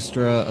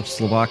Orchestra of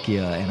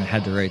Slovakia, and I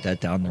had to write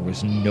that down, there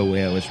was no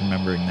way I was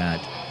remembering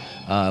that.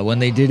 When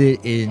they did it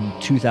in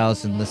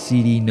 2000, the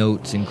CD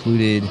notes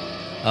included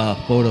a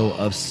photo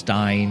of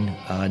Stein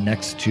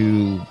next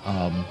to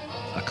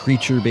a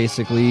creature,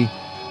 basically,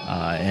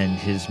 and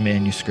his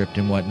manuscript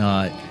and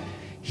whatnot.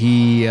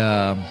 He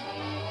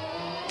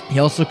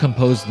also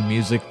composed the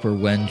music for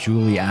when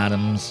Julia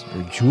Adams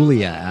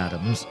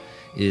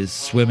is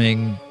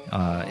swimming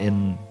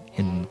in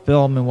the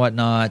film and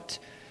whatnot.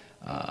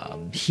 What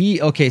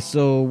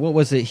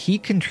was it? He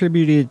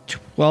contributed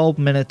 12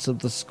 minutes of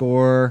the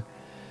score.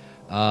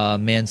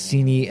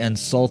 Mancini and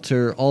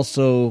Salter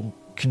also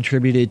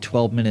contributed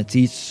 12 minutes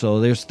each, so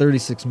there's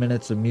 36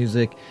 minutes of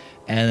music.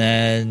 And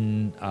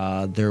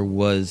then there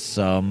was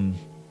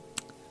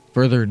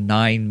further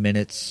 9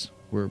 minutes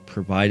were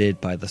provided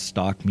by the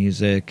stock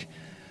music.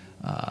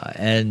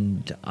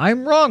 And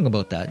I'm wrong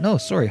about that. No,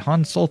 sorry,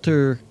 Hans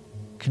Salter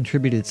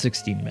contributed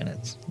 16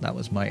 minutes. That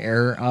was my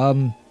error.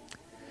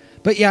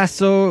 But yeah,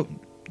 so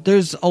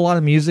there's a lot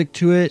of music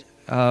to it.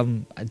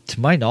 To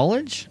my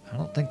knowledge, I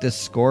don't think this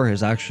score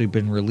has actually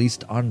been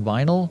released on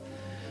vinyl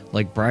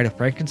like Bride of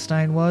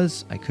Frankenstein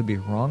was. I could be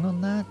wrong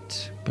on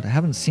that, but I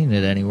haven't seen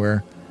it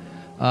anywhere.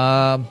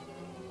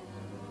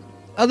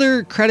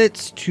 Other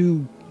credits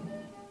to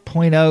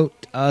point out,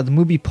 the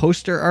movie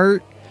poster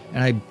art,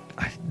 and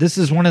this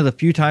is one of the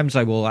few times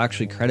I will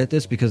actually credit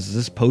this because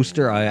this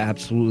poster I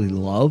absolutely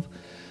love.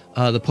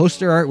 The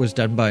poster art was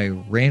done by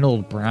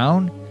Reynold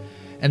Brown,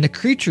 and the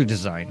creature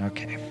design,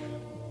 okay.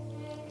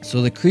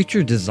 So the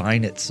creature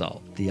design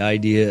itself, the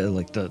idea,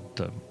 like the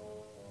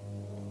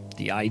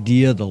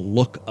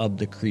look of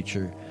the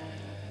creature,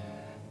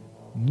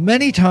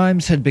 many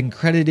times had been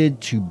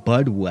credited to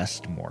Bud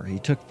Westmore. He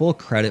took full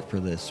credit for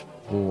this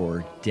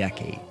for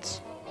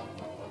decades.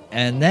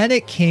 And then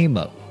it came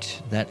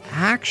out that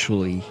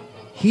actually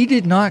he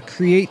did not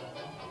create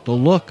the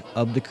look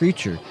of the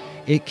creature.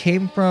 It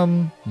came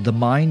from the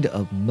mind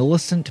of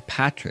Millicent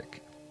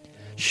Patrick.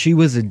 She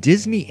was a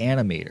Disney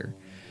animator,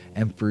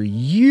 and for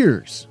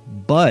years,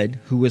 Bud,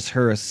 who was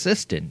her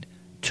assistant,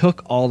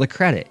 took all the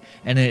credit,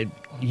 and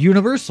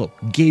Universal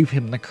gave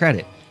him the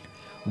credit.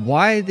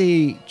 Why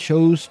they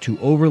chose to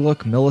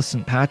overlook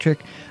Millicent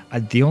Patrick,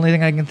 the only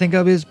thing I can think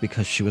of is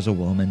because she was a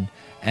woman,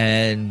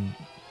 and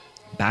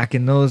back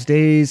in those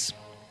days,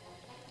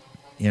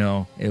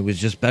 it was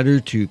just better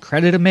to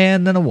credit a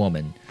man than a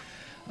woman.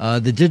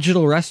 The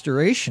digital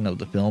restoration of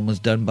the film was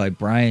done by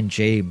Brian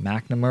J.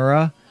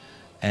 McNamara,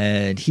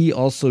 and he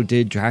also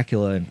did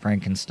Dracula and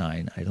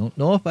Frankenstein. I don't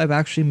know if I've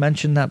actually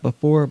mentioned that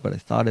before, but I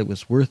thought it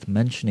was worth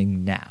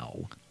mentioning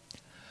now.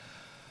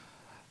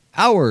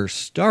 Our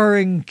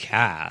starring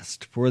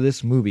cast for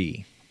this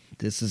movie.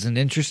 This is an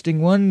interesting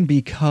one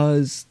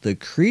because the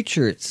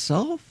creature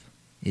itself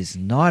is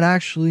not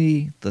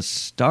actually the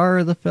star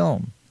of the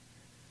film.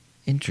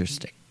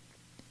 Interesting.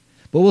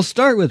 But we'll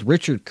start with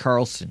Richard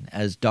Carlson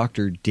as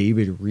Dr.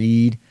 David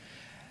Reed.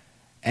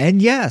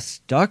 And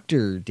yes,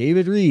 Dr.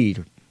 David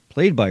Reed,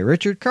 played by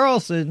Richard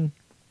Carlson.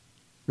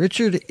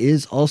 Richard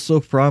is also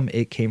from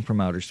It Came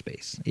From Outer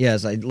Space.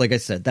 Yes, like I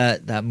said,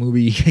 that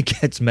movie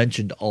gets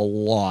mentioned a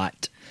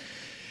lot.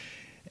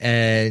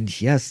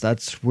 And yes,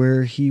 that's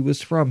where he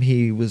was from.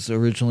 He was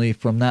originally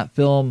from that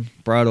film,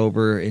 brought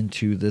over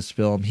into this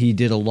film. He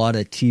did a lot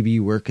of TV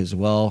work as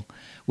well,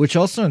 which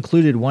also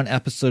included one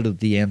episode of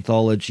the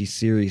anthology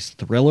series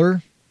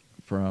Thriller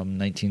from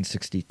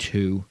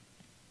 1962.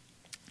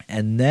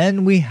 And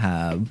then we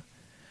have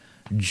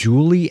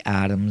Julie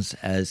Adams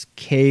as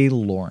Kay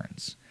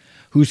Lawrence,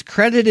 who's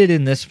credited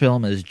in this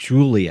film as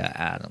Julia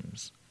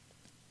Adams,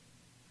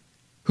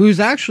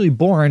 who's actually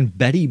born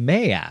Betty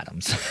Mae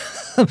Adams.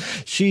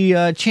 She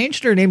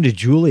changed her name to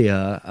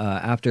Julia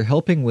after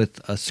helping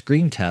with a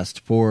screen test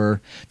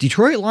for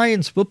Detroit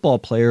Lions football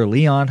player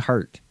Leon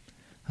Hart.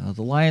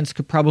 The Lions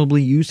could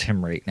probably use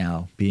him right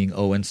now, being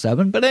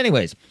 0-7. But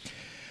anyways,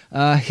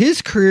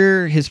 his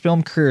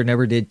film career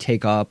never did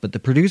take off, but the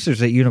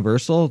producers at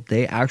Universal,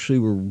 they actually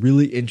were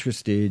really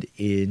interested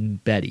in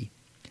Betty.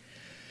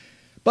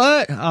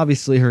 But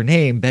obviously her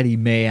name, Betty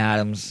Mae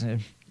Adams,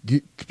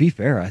 to be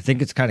fair, I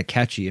think it's kind of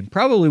catchy and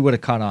probably would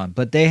have caught on.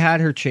 But they had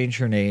her change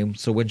her name,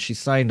 so when she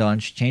signed on,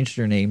 she changed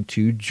her name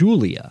to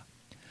Julia.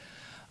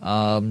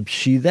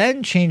 She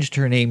then changed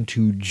her name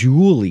to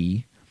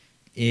Julie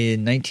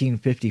in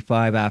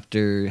 1955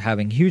 after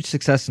having huge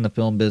success in the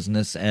film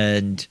business,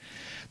 and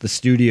the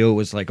studio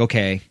was like,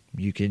 okay,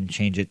 you can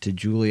change it to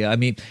Julia. I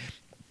mean,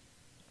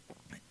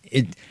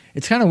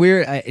 it's kind of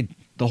weird.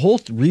 The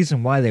whole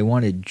reason why they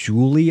wanted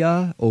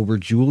Julia over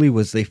Julie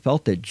was they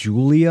felt that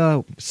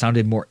Julia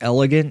sounded more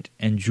elegant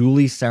and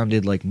Julie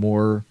sounded like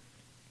more,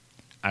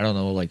 I don't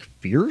know, like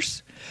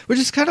fierce, which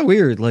is kind of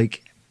weird.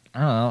 Like, I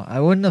don't know, I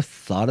wouldn't have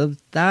thought of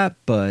that,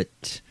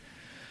 but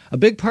a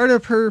big part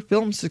of her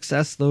film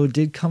success, though,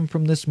 did come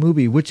from this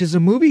movie, which is a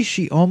movie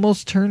she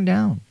almost turned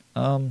down.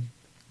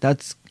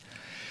 That's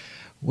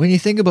when you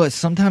think about it,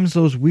 sometimes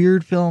those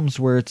weird films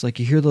where it's like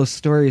you hear those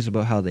stories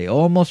about how they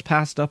almost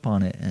passed up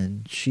on it,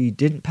 and she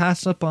didn't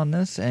pass up on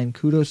this, and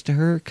kudos to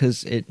her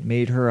because it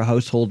made her a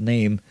household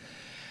name.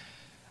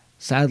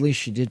 Sadly,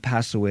 she did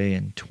pass away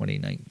in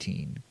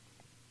 2019.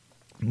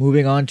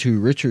 Moving on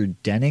to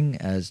Richard Denning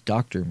as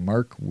Dr.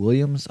 Mark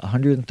Williams,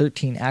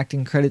 113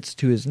 acting credits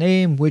to his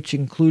name, which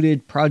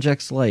included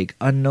projects like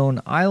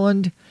Unknown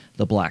Island,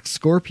 The Black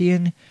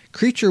Scorpion,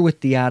 Creature with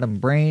the Atom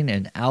Brain,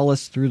 and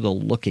Alice Through the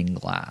Looking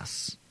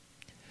Glass.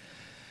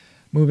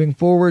 Moving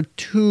forward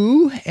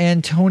to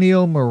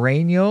Antonio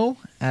Moreno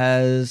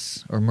I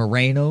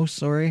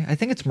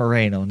think it's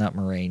Moreno, not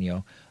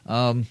Moreno.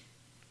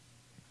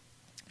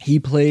 He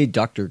played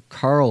Dr.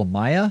 Carl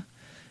Maya,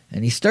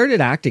 and he started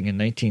acting in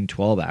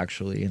 1912,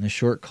 actually, in a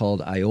short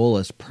called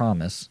Iola's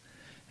Promise,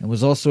 and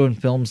was also in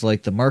films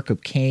like The Mark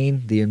of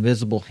Cain, The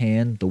Invisible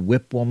Hand, The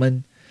Whip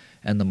Woman,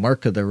 and The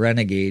Mark of the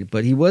Renegade,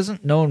 but he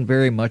wasn't known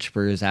very much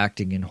for his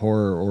acting in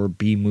horror or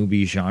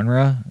B-movie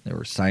genre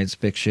or science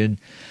fiction.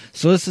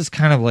 So this is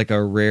kind of like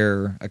a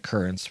rare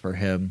occurrence for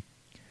him.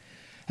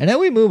 And then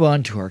we move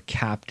on to our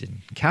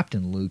captain,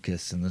 Captain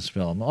Lucas in this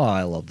film. Oh,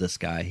 I love this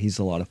guy. He's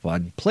a lot of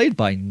fun. Played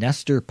by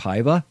Nestor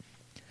Paiva.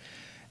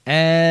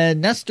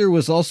 And Nestor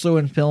was also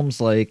in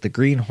films like The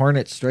Green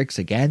Hornet Strikes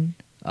Again,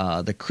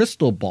 The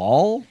Crystal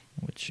Ball,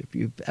 which if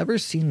you've ever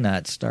seen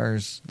that,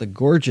 stars the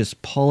gorgeous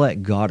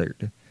Paulette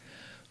Goddard,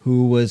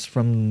 who was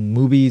from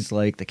movies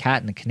like The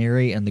Cat and the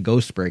Canary and The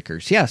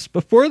Ghostbreakers. Yes,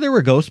 before there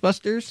were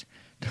Ghostbusters,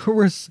 there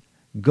was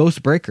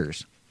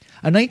Ghostbreakers,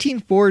 a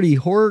 1940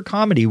 horror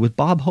comedy with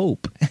Bob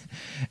Hope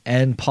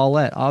and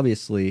Paulette,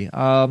 obviously.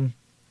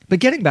 But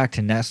getting back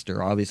to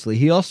Nestor, obviously,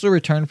 he also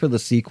returned for the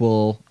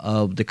sequel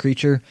of The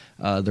Creature,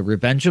 the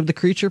Revenge of the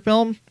Creature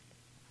film,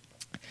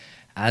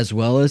 as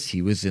well as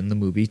he was in the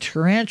movie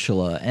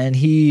Tarantula, and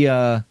he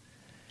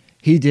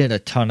did a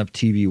ton of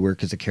TV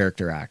work as a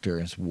character actor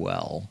as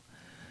well.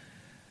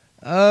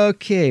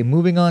 Okay,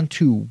 moving on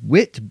to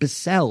Whit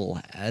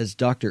Bissell as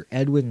Dr.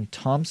 Edwin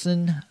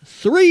Thompson.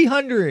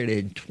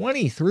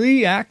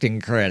 323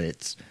 acting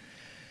credits,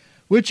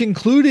 which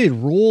included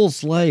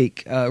roles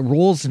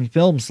in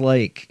films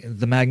like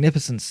The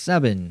Magnificent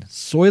Seven,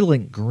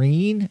 Soylent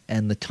Green,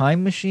 and The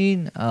Time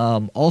Machine.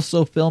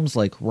 Also films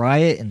like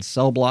Riot and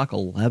Cell Block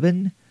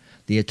 11,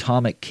 The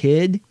Atomic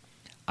Kid,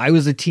 I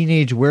Was a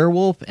Teenage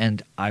Werewolf,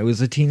 and I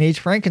Was a Teenage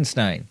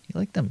Frankenstein. You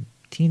like them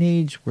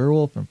teenage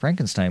werewolf and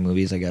Frankenstein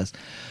movies, I guess.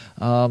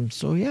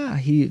 So yeah,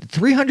 he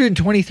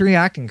 323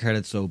 acting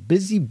credits, so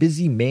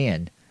busy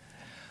man.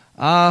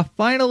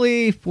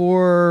 Finally,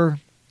 to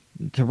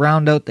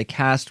round out the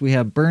cast, we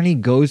have Bernie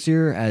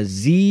Gozier as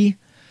Z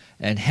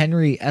and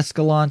Henry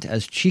Escalante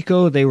as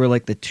Chico. They were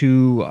like the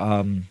two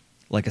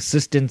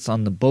assistants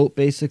on the boat,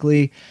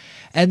 basically.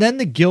 And then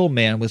the Gill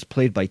Man was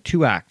played by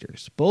two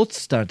actors, both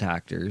stunt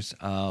actors.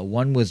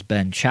 One was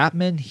Ben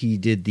Chapman. He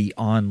did the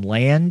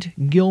on-land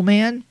Gill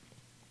Man.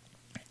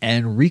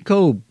 And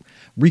Riku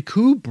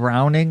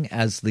Browning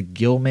as the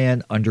Gill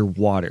Man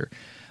underwater.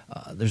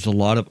 There's a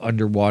lot of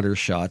underwater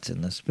shots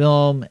in this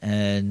film,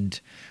 and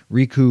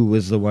Riku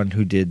was the one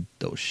who did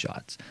those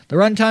shots. The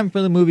runtime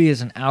for the movie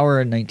is an hour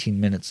and 19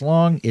 minutes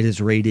long. It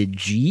is rated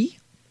G.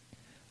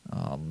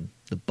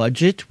 The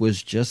budget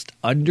was just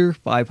under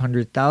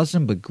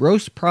 $500,000, but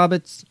gross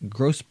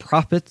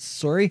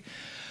profits,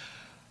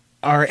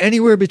 are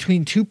anywhere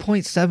between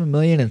 $2.7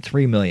 million and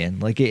 $3 million.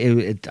 Like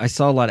I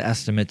saw a lot of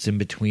estimates in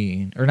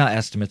between, or not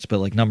estimates, but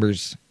like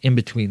numbers in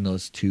between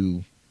those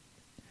two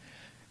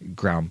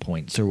ground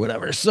points or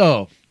whatever.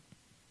 So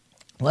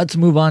let's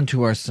move on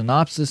to our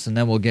synopsis, and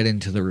then we'll get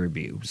into the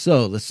review.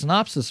 So the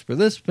synopsis for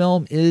this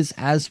film is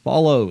as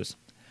follows.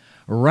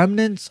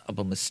 Remnants of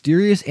a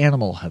mysterious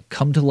animal have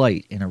come to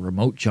light in a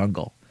remote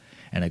jungle,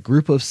 and a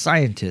group of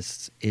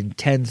scientists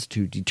intends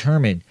to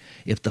determine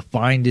if the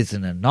find is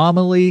an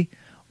anomaly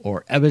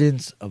or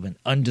evidence of an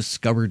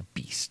undiscovered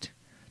beast.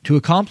 To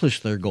accomplish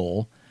their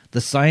goal,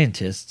 the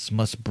scientists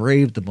must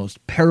brave the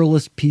most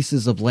perilous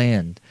pieces of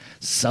land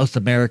South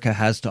America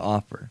has to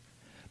offer.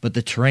 But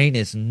the terrain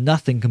is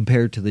nothing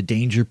compared to the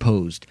danger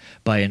posed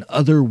by an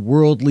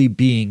otherworldly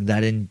being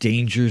that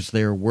endangers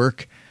their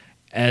work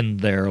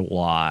and their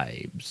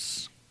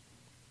lives.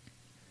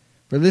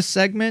 For this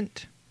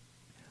segment,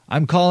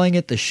 I'm calling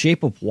it The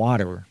Shape of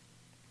Water.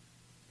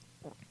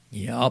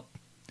 Yup.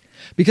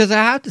 Because I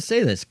have to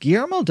say this,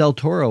 Guillermo del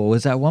Toro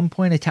was at one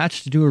point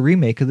attached to do a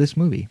remake of this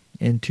movie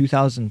in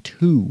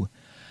 2002.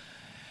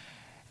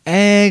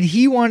 And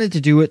he wanted to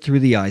do it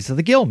through the eyes of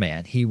the Gill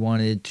Man. He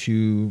wanted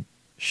to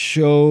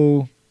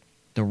show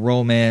the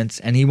romance,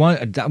 and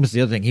that was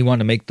the other thing, he wanted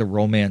to make the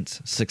romance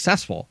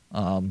successful.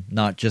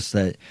 Not just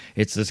that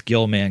it's this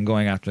Gill Man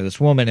going after this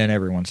woman and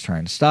everyone's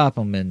trying to stop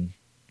him, and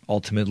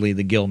ultimately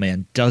the Gill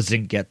Man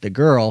doesn't get the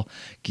girl.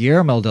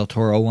 Guillermo del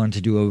Toro wanted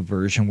to do a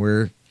version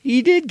where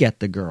he did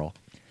get the girl.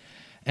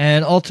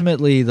 And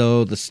ultimately,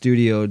 though, the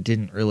studio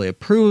didn't really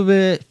approve of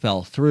it,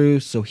 fell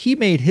through, so he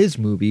made his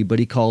movie, but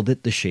he called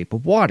it The Shape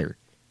of Water,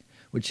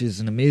 which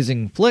is an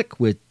amazing flick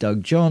with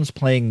Doug Jones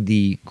playing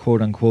the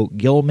quote-unquote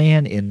Gill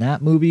Man in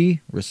that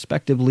movie,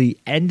 respectively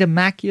and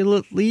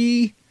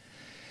immaculately.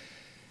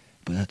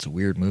 But that's a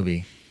weird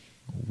movie.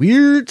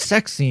 Weird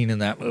sex scene in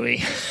that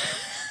movie.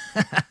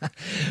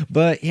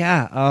 But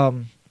yeah,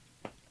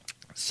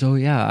 so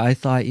yeah, I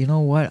thought, you know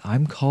what?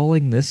 I'm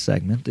calling this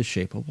segment The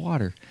Shape of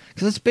Water.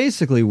 Because that's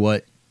basically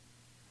what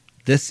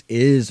this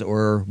is,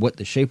 or what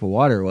The Shape of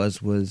Water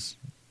was,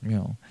 you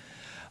know,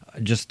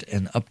 just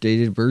an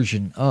updated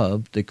version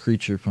of The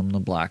Creature from the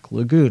Black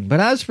Lagoon. But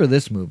as for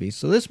this movie,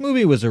 so this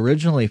movie was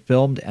originally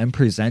filmed and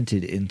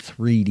presented in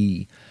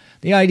 3D.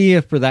 The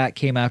idea for that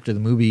came after the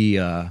movie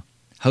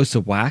House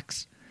of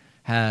Wax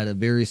had a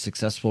very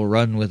successful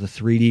run with a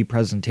 3D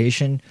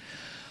presentation.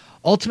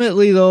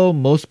 Ultimately, though,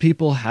 most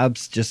people have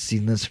just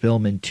seen this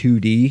film in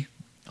 2D,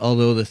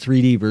 although the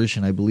 3D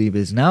version, I believe,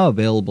 is now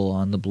available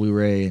on the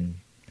Blu-ray and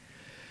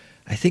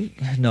I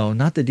think, no,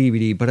 not the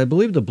DVD, but I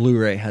believe the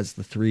Blu-ray has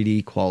the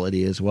 3D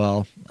quality as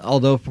well.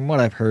 Although, from what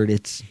I've heard,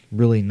 it's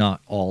really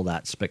not all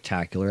that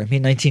spectacular. I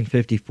mean,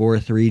 1954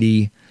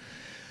 3D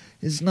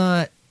is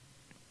not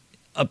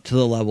up to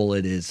the level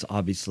it is,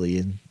 obviously,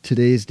 in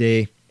today's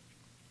day.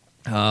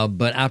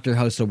 But after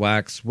House of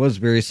Wax was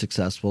very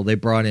successful, they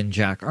brought in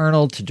Jack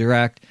Arnold to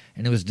direct,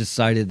 and it was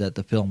decided that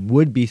the film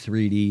would be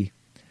 3D.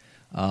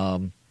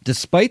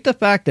 Despite the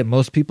fact that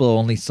most people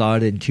only saw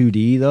it in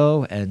 2D,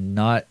 though, and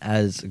not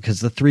as,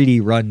 because the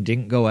 3D run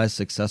didn't go as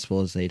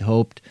successful as they'd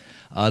hoped.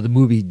 The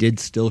movie did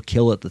still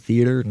kill at the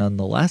theater,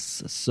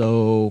 nonetheless.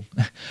 So,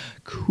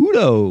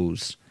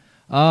 kudos.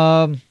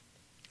 Of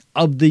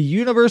the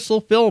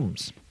Universal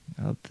films,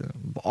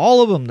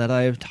 all of them that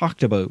I have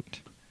talked about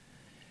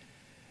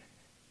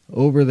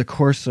over the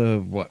course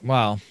of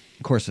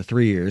course of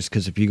 3 years,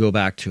 because if you go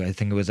back to, I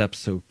think it was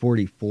episode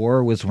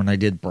 44 was when I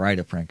did Bride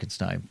of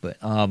Frankenstein, but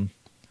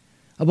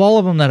of all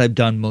of them that I've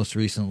done most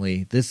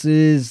recently, this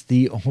is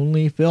the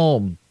only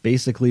film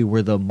basically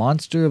where the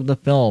monster of the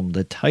film,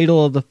 the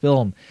title of the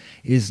film,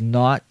 is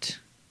not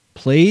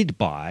played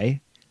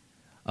by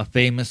a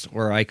famous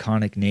or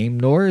iconic name,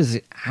 nor is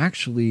it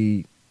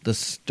actually the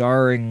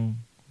starring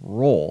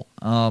role.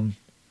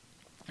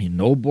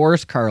 No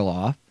Boris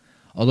Karloff,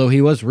 although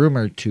he was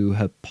rumored to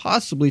have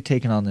possibly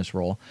taken on this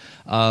role.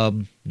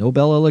 No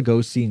Bela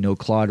Lugosi, no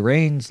Claude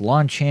Rains,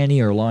 Lon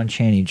Chaney or Lon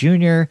Chaney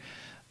Jr.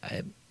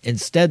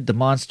 Instead, the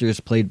monster is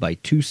played by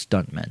two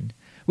stuntmen,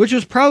 which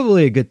was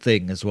probably a good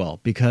thing as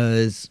well,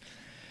 because,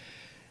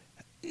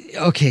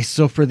 okay,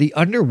 so for the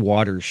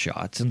underwater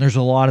shots, and there's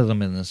a lot of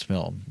them in this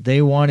film,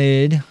 they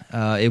wanted,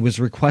 it was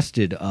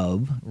requested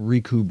of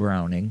Riku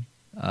Browning,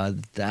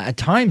 at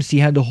times he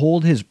had to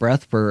hold his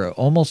breath for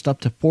almost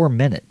up to 4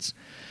 minutes.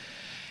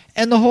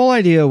 And the whole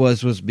idea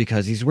was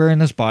because he's wearing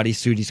this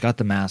bodysuit, he's got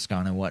the mask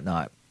on and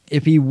whatnot.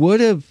 If he would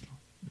have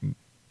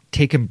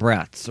taken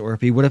breaths, or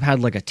if he would have had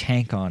like a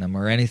tank on him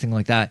or anything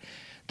like that,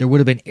 there would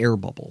have been air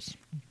bubbles.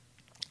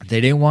 They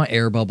didn't want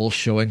air bubbles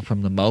showing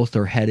from the mouth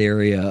or head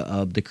area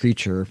of the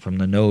creature, from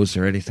the nose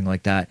or anything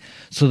like that.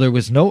 So there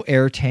was no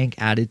air tank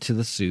added to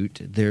the suit.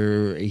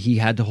 He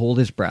had to hold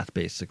his breath,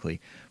 basically.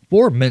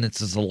 4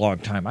 minutes is a long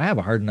time. I have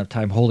a hard enough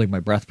time holding my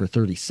breath for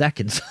 30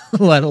 seconds,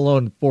 let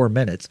alone 4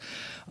 minutes.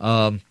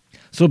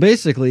 So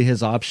basically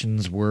his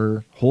options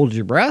were hold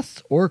your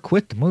breath or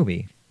quit the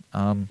movie.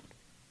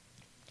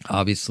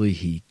 Obviously,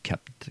 he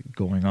kept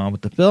going on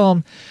with the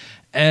film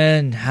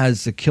and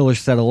has a killer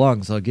set of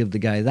lungs. I'll give the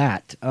guy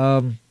that.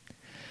 But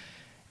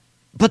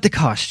the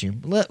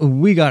costume,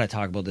 we got to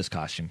talk about this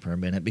costume for a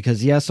minute,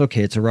 because yes,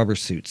 okay, it's a rubber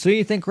suit. So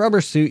you think rubber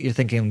suit, you're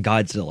thinking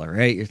Godzilla,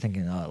 right? You're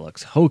thinking, oh, it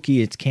looks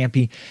hokey, it's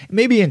campy.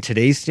 Maybe in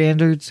today's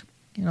standards,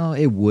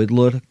 it would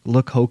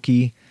look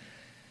hokey.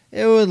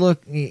 It would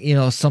look,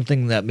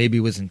 something that maybe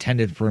was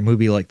intended for a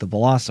movie like The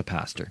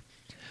Velocipaster.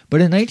 But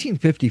in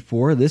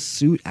 1954, this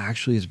suit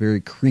actually is very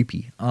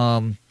creepy,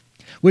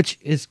 which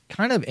is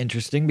kind of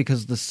interesting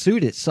because the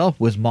suit itself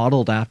was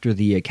modeled after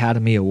the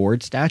Academy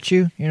Award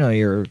statue.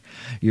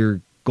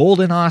 Your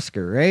golden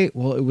Oscar, right?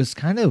 Well, it was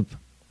kind of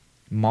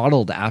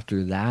modeled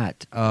after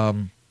that.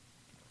 And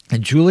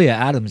Julia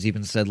Adams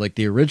even said, like,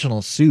 the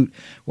original suit,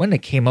 when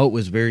it came out,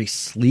 was very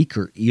sleek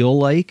or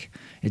eel-like.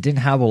 It didn't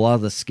have a lot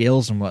of the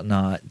scales and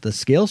whatnot. The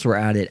scales were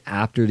added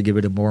after to give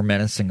it a more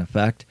menacing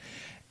effect.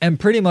 And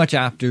pretty much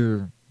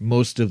after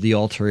most of the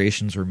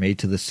alterations were made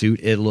to the suit,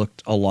 it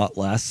looked a lot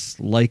less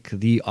like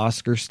the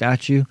Oscar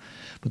statue.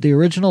 But the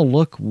original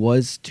look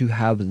was to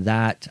have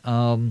that.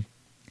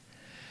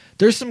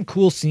 There's some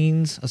cool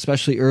scenes,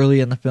 especially early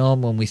in the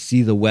film, when we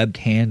see the webbed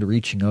hand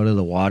reaching out of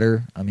the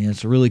water. I mean,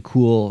 it's a really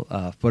cool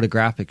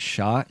photographic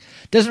shot.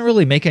 Doesn't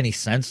really make any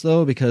sense,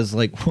 though, because,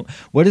 like,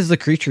 what is the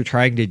creature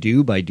trying to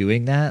do by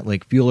doing that?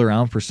 Like, feel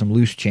around for some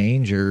loose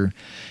change? Or,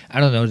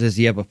 I don't know, does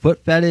he have a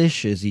foot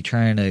fetish? Is he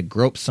trying to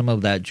grope some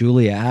of that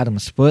Julia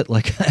Adams foot?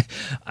 Like,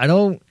 I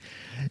don't...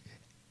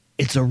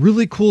 It's a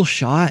really cool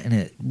shot, and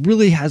it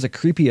really has a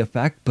creepy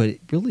effect, but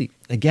it really,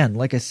 again,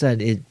 like I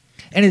said,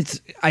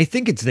 I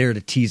think it's there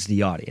to tease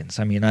the audience.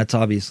 I mean, that's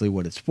obviously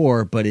what it's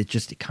for, but it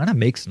kind of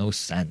makes no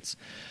sense.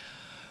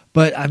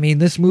 But, I mean,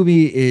 this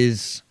movie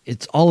it's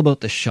all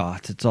about the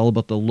shots. It's all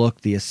about the look,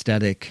 the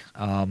aesthetic.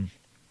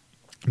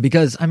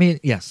 Because, I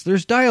mean, yes,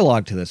 there's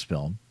dialogue to this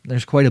film.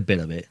 There's quite a bit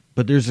of it.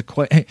 But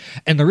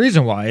and the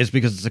reason why is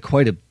because it's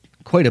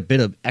quite a bit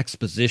of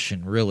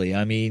exposition, really.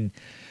 I mean,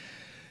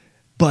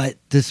 but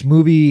this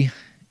movie,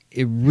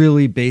 it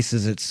really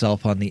bases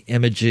itself on the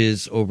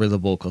images over the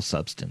vocal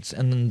substance.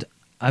 And,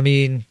 I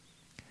mean,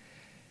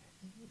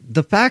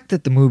 the fact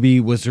that the movie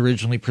was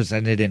originally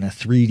presented in a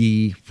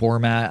 3D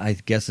format, I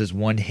guess, is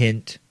one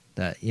hint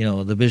that,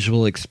 the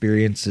visual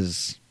experience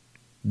is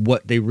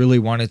what they really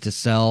wanted to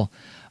sell.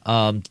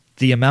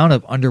 The amount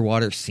of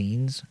underwater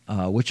scenes,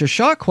 which are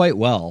shot quite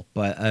well,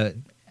 but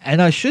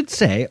and I should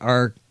say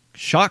are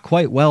shot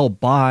quite well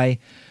by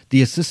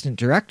the assistant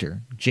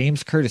director,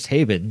 James Curtis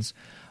Havens.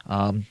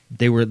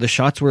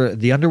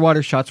 The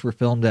underwater shots were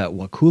filmed at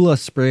Wakulla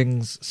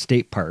Springs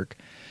State Park.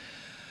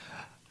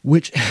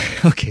 Which,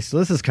 okay, so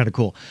this is kind of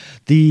cool.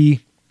 The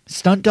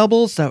stunt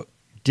doubles that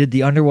did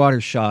the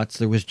underwater shots,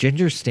 there was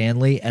Ginger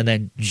Stanley and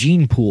then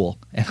Gene Poole.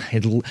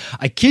 And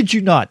I kid you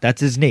not, that's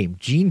his name,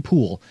 Gene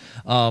Poole.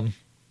 And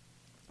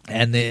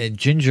then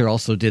Ginger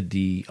also did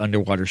the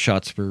underwater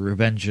shots for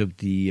Revenge of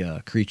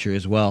the Creature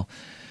as well.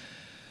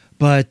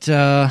 But,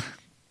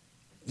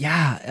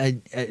 yeah,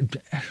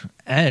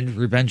 and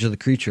Revenge of the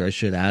Creature, I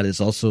should add,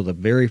 is also the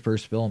very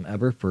first film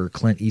ever for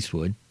Clint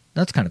Eastwood.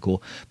 That's kind of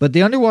cool. But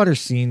the underwater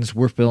scenes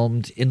were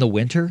filmed in the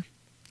winter.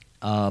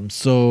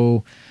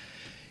 So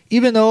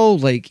even though,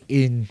 like,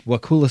 in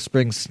Wakulla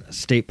Springs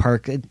State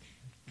Park, it's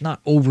not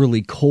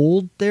overly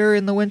cold there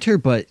in the winter,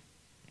 but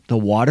the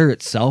water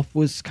itself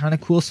was kind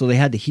of cool. So they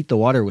had to heat the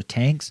water with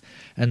tanks.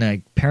 And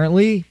then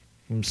apparently,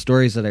 from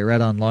stories that I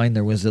read online,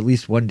 there was at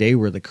least one day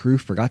where the crew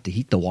forgot to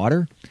heat the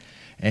water.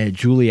 And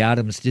Julie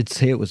Adams did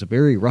say it was a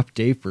very rough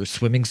day for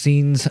swimming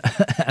scenes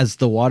as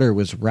the water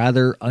was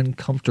rather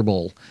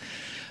uncomfortable.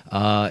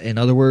 In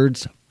other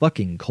words,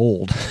 fucking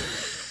cold.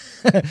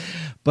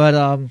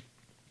 But,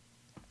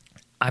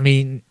 I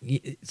mean,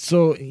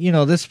 so, you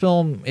know, this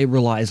film, it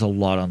relies a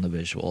lot on the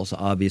visuals,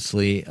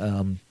 obviously.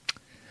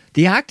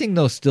 The acting,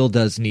 though, still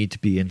does need to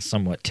be in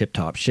somewhat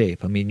tip-top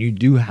shape. I mean, you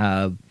do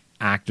have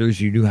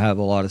actors, you do have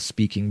a lot of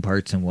speaking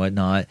parts and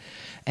whatnot.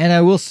 And I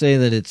will say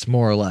that it's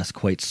more or less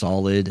quite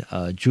solid.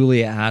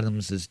 Julia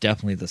Adams is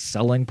definitely the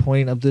selling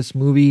point of this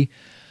movie.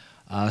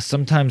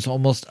 Sometimes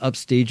almost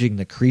upstaging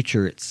the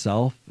creature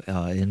itself.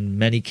 In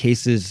many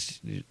cases,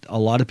 a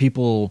lot of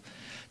people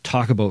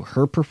talk about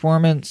her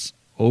performance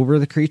over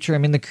the creature. I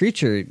mean, the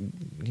creature,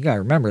 you gotta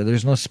remember,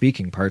 there's no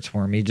speaking parts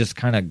for him. He just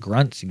kind of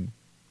grunts, he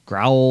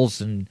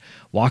growls, and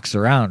walks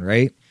around,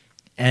 right?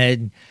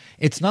 And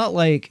it's not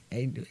like,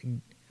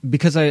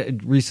 because I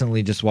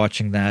recently just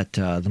watching that,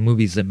 the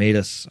movies that made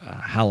us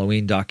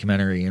Halloween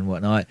documentary and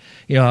whatnot,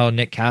 you know how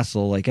Nick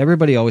Castle, like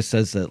everybody always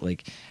says that,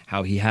 like,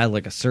 how he had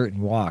like a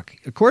certain walk.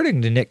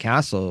 According to Nick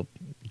Castle,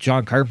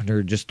 John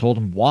Carpenter just told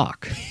him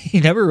walk. He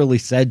never really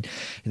said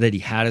that he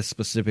had a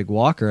specific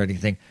walk or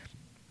anything.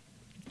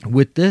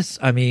 With this,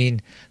 I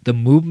mean, the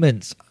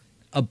movements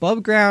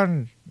above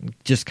ground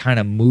just kind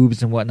of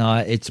moves and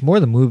whatnot. It's more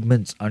the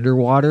movements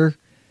underwater.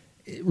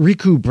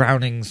 Riku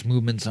Browning's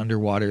movements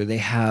underwater, they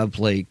have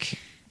like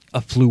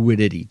a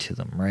fluidity to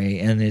them, right?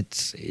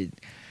 And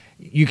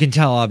you can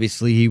tell,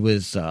 obviously, he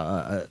was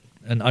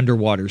an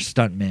underwater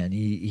stuntman.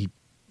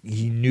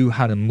 He knew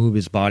how to move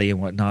his body and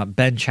whatnot.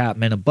 Ben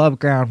Chapman above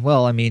ground,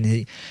 well, I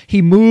mean,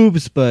 he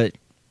moves, but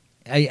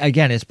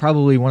again, it's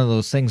probably one of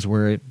those things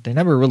where they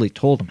never really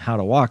told him how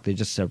to walk. They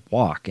just said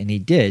walk, and he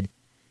did.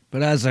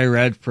 But as I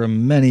read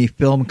from many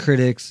film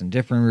critics and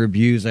different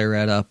reviews I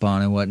read up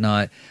on and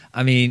whatnot,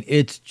 I mean,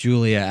 it's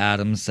Julia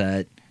Adams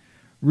that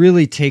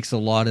really takes a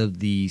lot of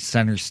the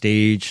center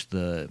stage.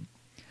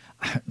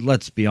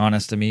 Let's be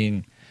honest, I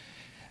mean,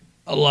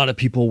 a lot of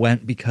people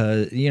went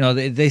because, you know,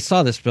 they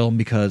saw this film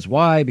because,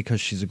 why? Because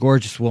she's a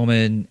gorgeous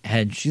woman,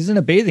 and she's in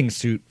a bathing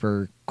suit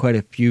for quite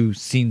a few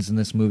scenes in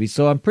this movie.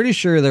 So I'm pretty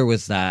sure there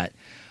was that.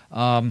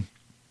 I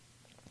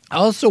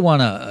also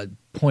want to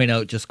point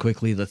out just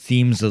quickly the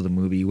themes of the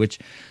movie, which,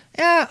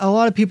 a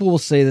lot of people will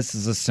say this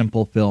is a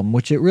simple film,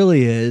 which it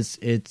really is.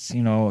 It's,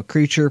 you know, a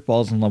creature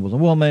falls in love with a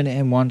woman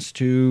and wants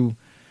to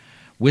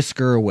whisk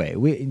her away.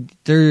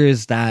 There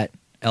is that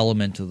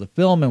element of the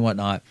film and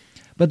whatnot.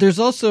 But there's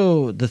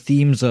also the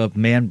themes of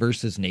man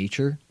versus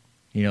nature.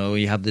 You know,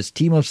 you have this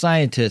team of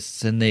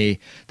scientists, and they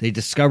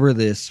discover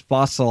this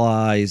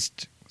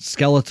fossilized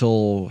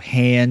skeletal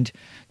hand,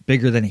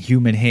 bigger than a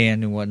human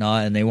hand and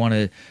whatnot, and they want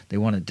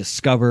to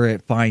discover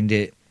it, find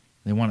it.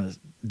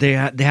 They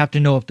have to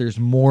know if there's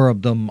more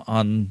of them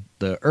on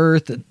the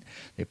earth. And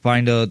they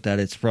find out that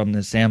it's from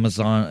this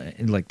Amazon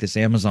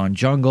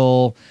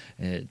jungle,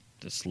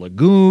 this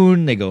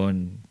lagoon. They go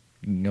and,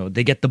 you know,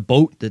 they get the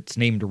boat that's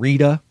named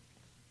Rita.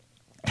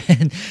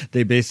 And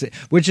they basically,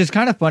 which is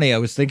kind of funny. I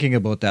was thinking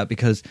about that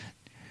because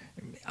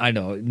I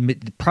know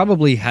it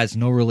probably has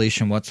no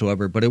relation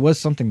whatsoever, but it was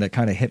something that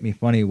kind of hit me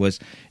funny. Was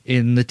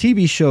in the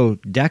TV show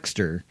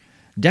Dexter.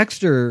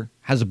 Dexter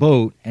has a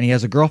boat and he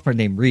has a girlfriend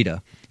named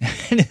Rita.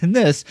 And in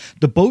this,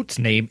 the boat's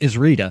name is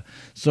Rita.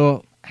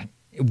 So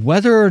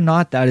whether or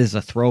not that is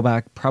a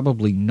throwback,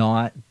 probably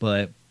not,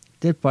 but I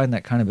did find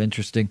that kind of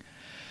interesting.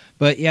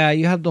 But yeah,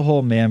 you have the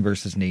whole man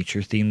versus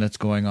nature theme that's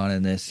going on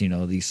in this. You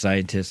know, these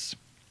scientists,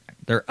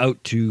 they're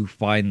out to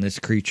find this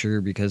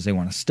creature because they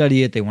want to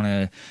study it. They want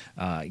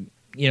to,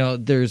 you know,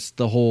 there's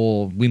the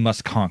whole we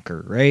must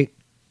conquer, right?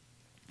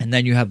 And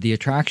then you have the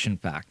attraction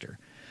factor,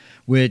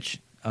 which,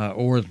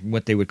 or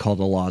what they would call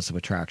the laws of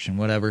attraction,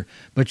 whatever.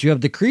 But you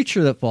have the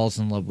creature that falls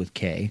in love with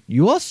Kay.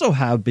 You also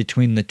have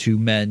between the two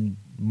men,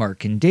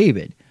 Mark and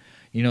David.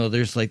 You know,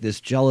 there's like this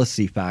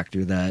jealousy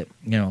factor that,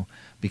 you know,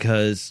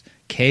 because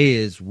Kay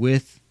is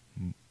with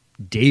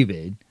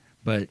David,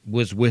 but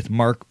was with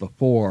Mark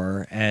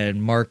before,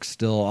 and Mark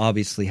still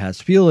obviously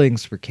has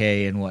feelings for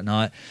Kay and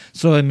whatnot.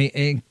 So, I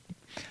mean,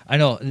 I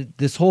know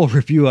this whole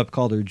review I've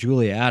called her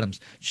Julia Adams.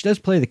 She does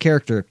play the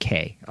character of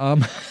Kay,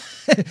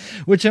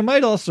 which I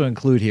might also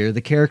include here, the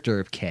character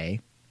of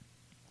Kay.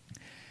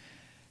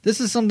 This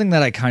is something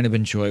that I kind of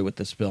enjoy with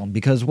this film,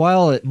 because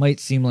while it might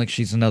seem like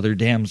she's another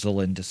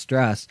damsel in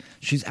distress,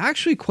 she's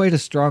actually quite a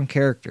strong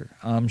character.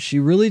 She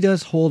really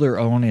does hold her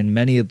own in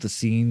many of the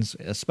scenes,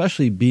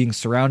 especially being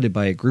surrounded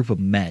by a group of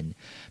men,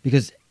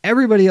 because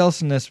everybody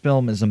else in this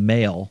film is a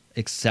male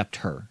except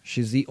her.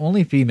 She's the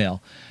only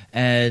female,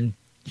 and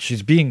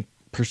she's being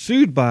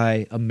pursued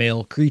by a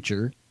male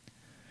creature.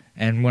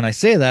 And when I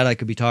say that, I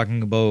could be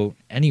talking about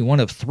any one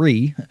of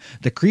three: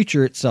 the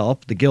creature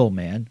itself, the Gill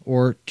Man,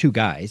 or two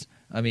guys.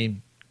 I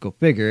mean, go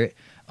figure it.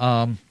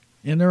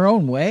 In their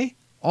own way,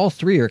 all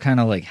three are kind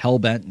of like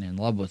hell-bent and in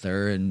love with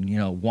her and, you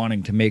know,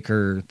 wanting to make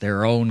her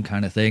their own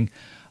kind of thing.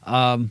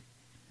 But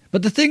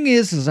the thing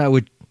is I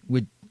would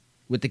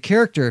with the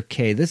character of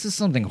Kay, this is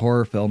something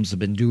horror films have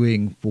been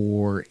doing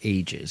for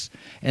ages,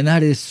 and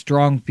that is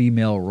strong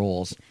female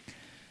roles.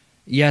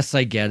 Yes,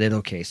 I get it.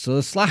 Okay, so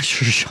the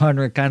slasher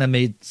genre kind of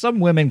made some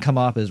women come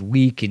off as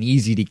weak and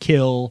easy to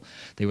kill.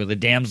 They were the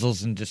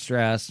damsels in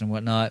distress and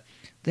whatnot.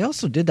 They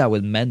also did that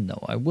with men,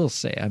 though, I will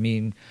say. I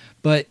mean,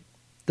 but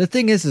the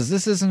thing is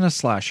this isn't a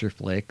slasher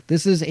flick.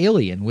 This is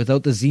Alien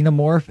without the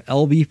xenomorph,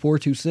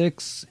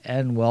 LB-426,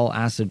 and, well,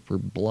 acid for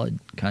blood,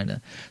 kind of.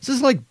 This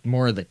is like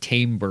more of the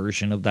tame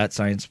version of that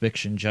science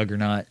fiction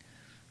juggernaut,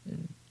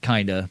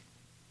 kind of.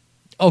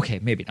 Okay,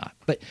 maybe not,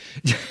 but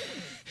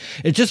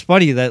it's just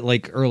funny that,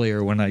 like,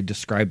 earlier when I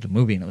described the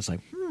movie, and I was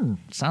like,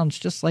 sounds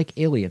just like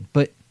Alien.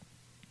 But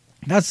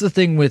that's the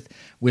thing with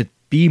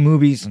B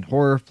movies and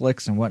horror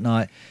flicks and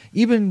whatnot.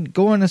 Even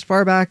going as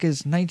far back as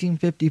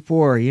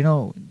 1954, you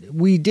know,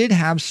 we did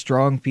have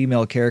strong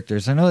female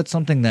characters. I know it's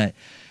something that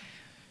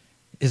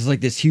is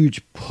like this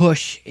huge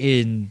push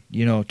in,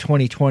 you know,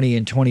 2020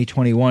 and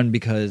 2021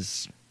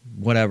 because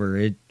whatever,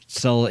 it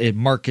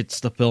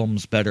markets the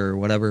films better or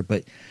whatever,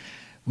 but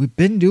we've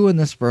been doing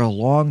this for a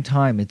long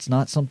time. It's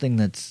not something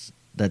that's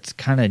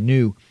kind of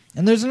new.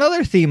 And there's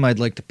another theme I'd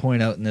like to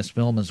point out in this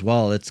film as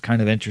well that's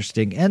kind of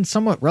interesting and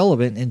somewhat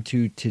relevant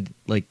into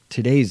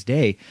today's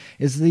day,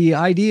 is the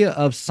idea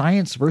of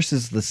science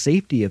versus the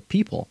safety of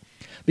people.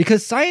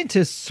 Because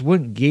scientists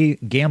wouldn't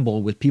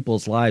gamble with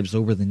people's lives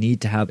over the need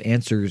to have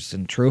answers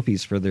and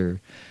trophies for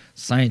their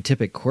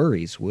scientific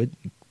queries, would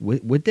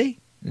they?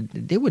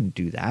 They wouldn't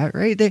do that,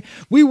 right?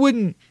 We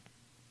wouldn't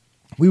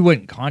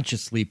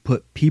consciously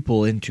put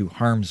people into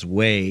harm's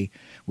way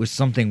with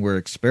something we're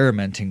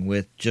experimenting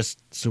with just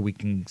so we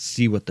can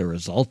see what the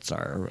results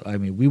are. I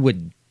mean, we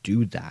wouldn't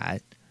do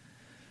that,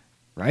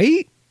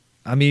 right?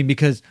 I mean,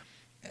 because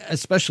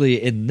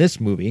especially in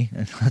this movie,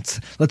 and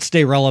let's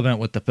stay relevant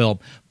with the film,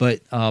 but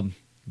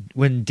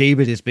when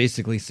David is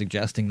basically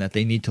suggesting that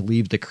they need to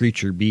leave the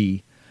creature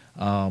be,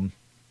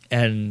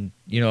 and,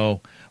 you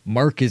know,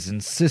 Mark is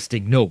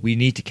insisting, no, we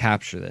need to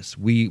capture this.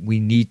 We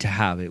need to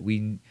have it.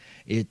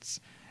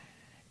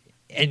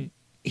 And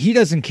he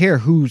doesn't care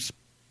who's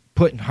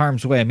put in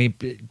harm's way. I mean,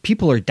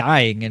 people are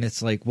dying, and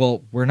it's like,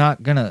 well, we're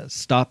not going to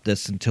stop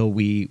this until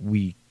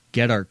we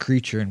get our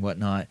creature and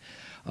whatnot.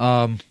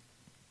 But,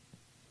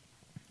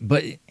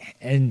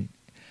 and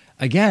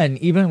again,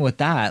 even with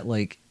that,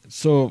 like,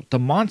 so the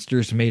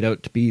monster's made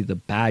out to be the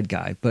bad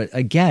guy. But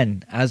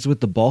again, as with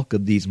the bulk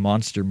of these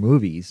monster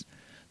movies,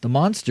 the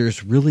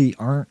monsters really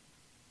aren't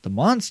the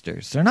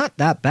monsters. They're not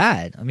that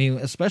bad. I mean,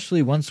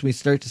 especially once we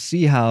start to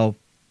see how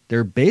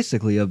they're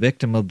basically a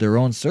victim of their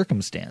own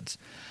circumstance.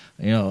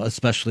 You know,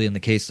 especially in the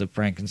case of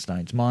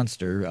Frankenstein's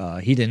monster.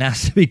 He didn't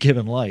ask to be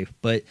given life.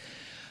 But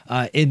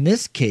in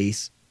this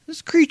case,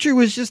 this creature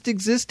was just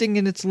existing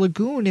in its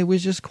lagoon. It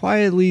was just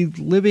quietly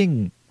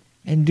living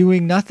and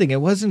doing nothing. It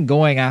wasn't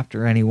going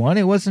after anyone.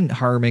 It wasn't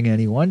harming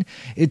anyone.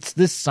 It's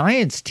this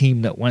science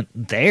team that went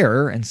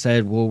there and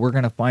said, well, we're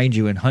going to find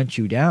you and hunt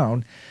you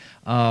down.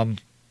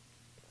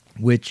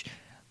 Which,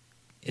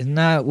 isn't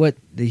that what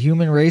the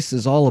human race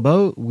is all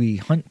about? We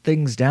hunt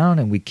things down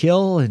and we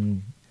kill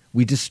and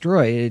we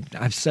destroy it.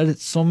 I've said it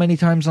so many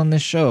times on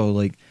this show.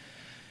 Like,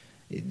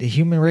 the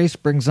human race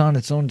brings on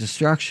its own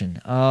destruction.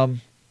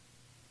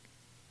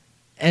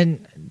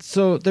 And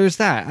so there's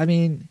that. I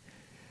mean,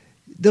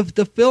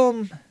 the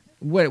film,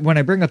 when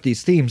I bring up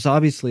these themes,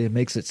 obviously it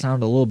makes it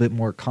sound a little bit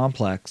more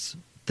complex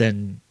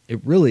than it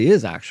really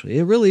is, actually.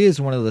 It really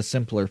is one of the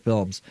simpler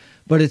films,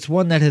 but it's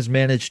one that has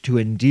managed to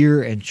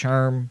endear and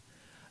charm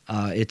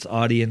its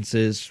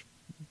audiences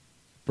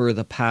for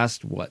the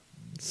past,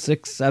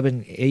 6,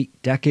 7,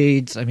 8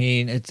 decades. I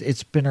mean,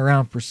 it's been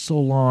around for so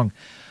long.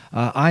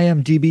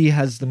 IMDb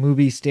has the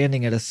movie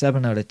standing at a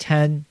 7 out of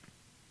 10,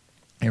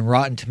 and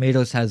Rotten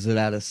Tomatoes has it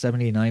at a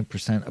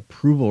 79%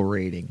 approval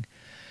rating.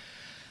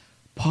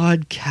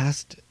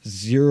 Podcast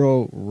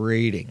 0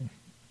 rating.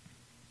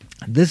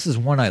 This is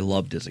one I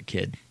loved as a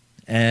kid.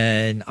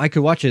 And I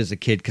could watch it as a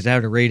kid because I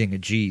had a rating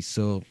of G.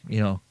 So, you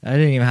know, I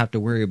didn't even have to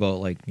worry about,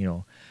 like, you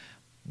know,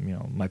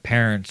 my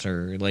parents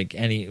or like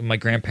my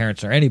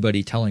grandparents or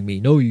anybody telling me,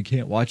 no, you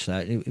can't watch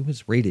that. It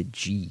was rated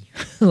G.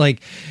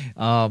 Like,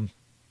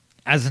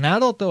 as an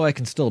adult, though, I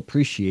can still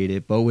appreciate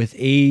it. But with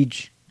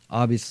age,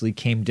 obviously,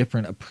 came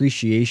different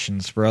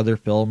appreciations for other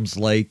films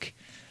like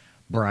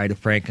Bride of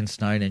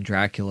Frankenstein and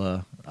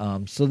Dracula.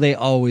 So they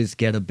always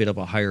get a bit of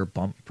a higher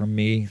bump from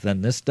me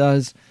than this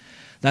does.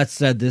 That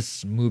said,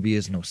 this movie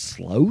is no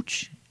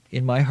slouch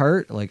in my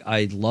heart. Like,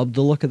 I love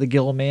the look of the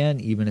Gill Man.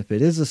 Even if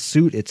it is a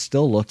suit, it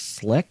still looks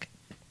slick.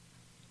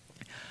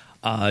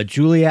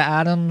 Julia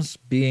Adams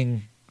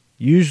being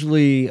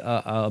usually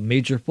a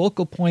major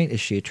focal point.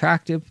 Is she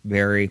attractive?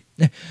 Very.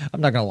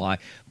 I'm not going to lie.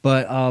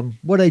 But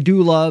what I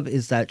do love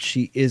is that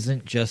she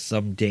isn't just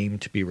some dame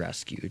to be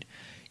rescued.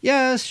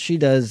 Yes, she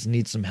does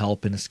need some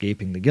help in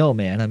escaping the Gill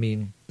Man. I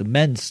mean, the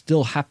men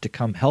still have to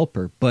come help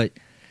her, but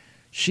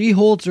she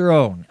holds her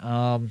own.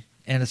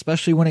 And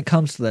especially when it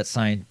comes to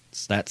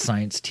that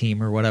science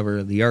team or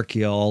whatever, the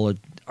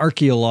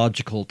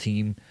archaeological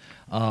team,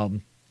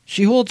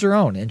 she holds her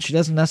own, and she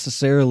doesn't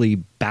necessarily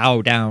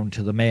bow down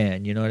to the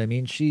man. You know what I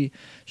mean? She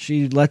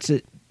lets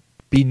it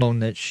be known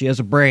that she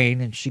has a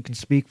brain and she can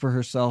speak for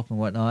herself and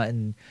whatnot,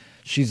 and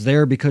she's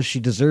there because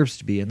she deserves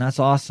to be, and that's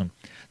awesome.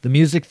 The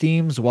music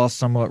themes, while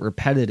somewhat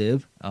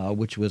repetitive,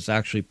 which was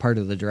actually part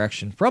of the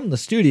direction from the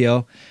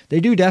studio, they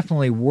do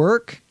definitely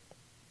work.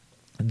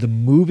 The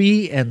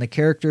movie and the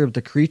character of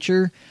the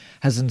creature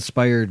has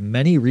inspired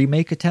many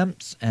remake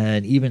attempts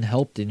and even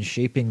helped in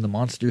shaping the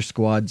Monster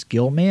Squad's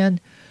Gill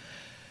Man.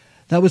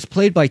 That was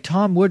played by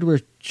Tom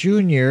Woodruff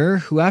Jr.,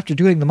 who after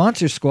doing the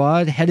Monster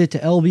Squad headed to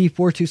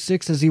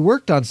LV-426 as he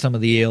worked on some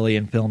of the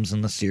Alien films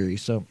in the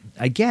series. So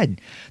again,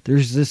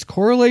 there's this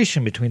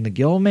correlation between the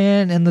Gill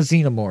Man and the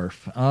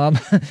Xenomorph.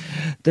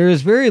 There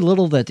is very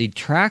little that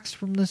detracts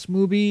from this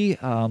movie.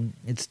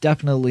 It's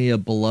definitely a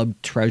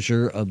beloved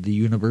treasure of the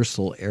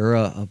Universal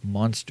era of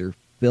monster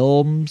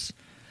films.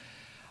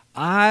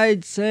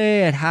 I'd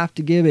say I'd have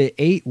to give it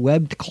 8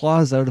 webbed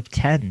claws out of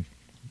 10.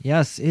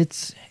 Yes,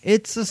 it's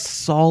a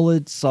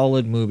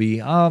solid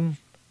movie.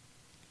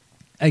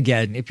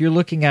 Again, if you're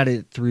looking at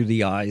it through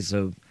the eyes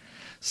of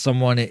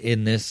someone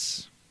in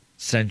this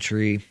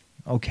century,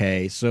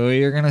 okay, so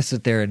you're going to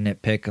sit there and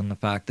nitpick on the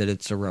fact that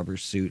it's a rubber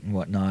suit and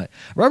whatnot.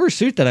 Rubber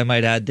suit, that I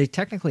might add, they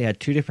technically had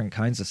 2 different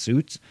kinds of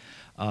suits.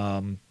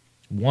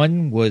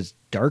 One was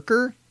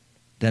darker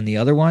than the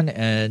other one,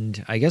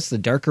 and I guess the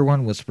darker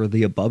one was for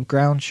the above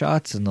ground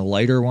shots and the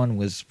lighter one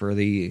was for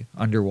the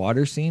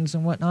underwater scenes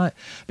and whatnot,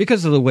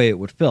 because of the way it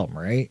would film,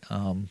 right?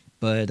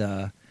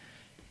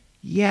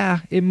 Yeah,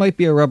 it might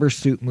be a rubber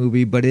suit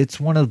movie, but it's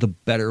one of the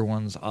better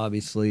ones,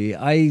 obviously.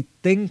 I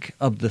think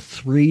of the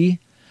 3,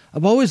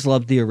 I've always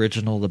loved the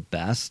original the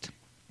best.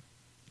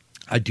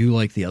 I do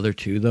like the other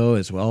 2, though,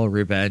 as well,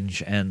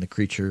 Revenge and The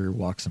Creature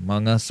Walks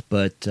Among Us,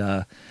 but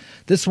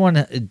this one,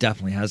 it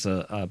definitely has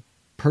a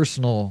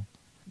personal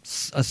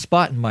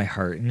spot in my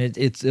heart, and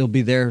it'll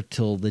be there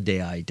till the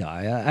day I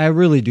die. I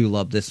really do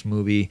love this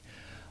movie.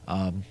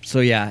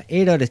 So yeah,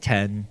 8 out of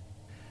 10.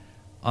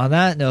 On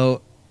that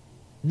note,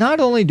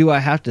 not only do I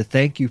have to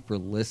thank you for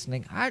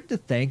listening, I have to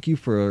thank you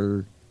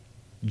for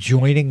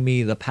joining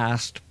me the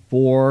past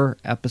 4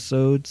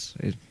 episodes,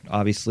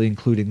 obviously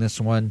including this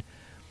one,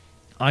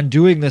 on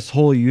doing this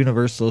whole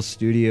Universal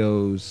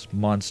Studios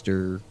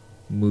monster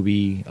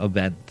movie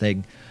event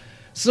thing.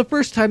 It's the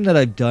first time that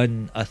I've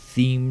done a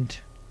themed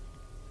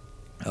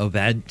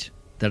event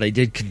that I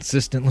did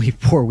consistently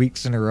 4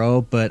 weeks in a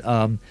row, but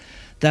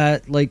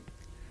that like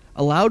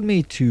allowed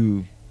me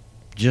to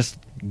just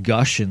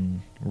gush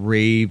and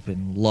rave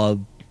and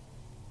love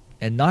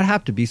and not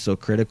have to be so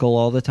critical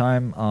all the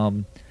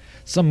time.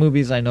 Some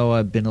movies I know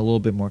I've been a little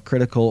bit more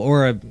critical,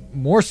 or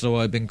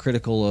I've been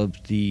critical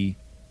of the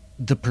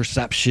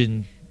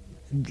perception,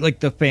 like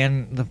the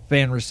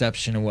fan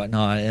reception and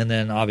whatnot, and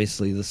then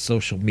obviously the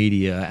social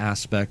media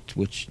aspect,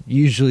 which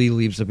usually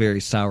leaves a very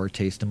sour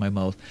taste in my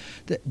mouth.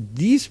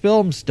 These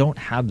films don't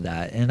have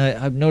that, and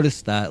I've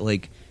noticed that,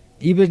 like,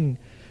 even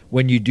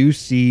when you do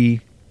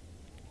see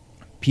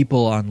people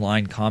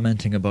online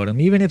commenting about them,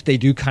 even if they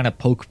do kind of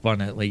poke fun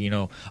at, like, you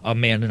know, a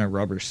man in a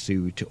rubber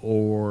suit,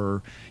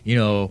 or, you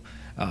know,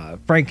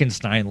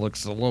 Frankenstein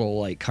looks a little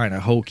like kind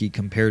of hokey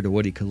compared to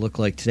what he could look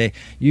like today,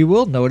 you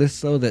will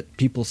notice though that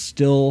people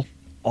still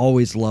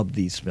always love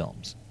these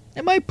films.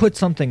 They might put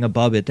something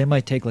above it. They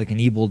might take like an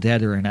Evil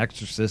Dead or an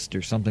Exorcist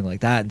or something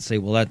like that and say,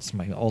 well, that's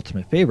my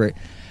ultimate favorite.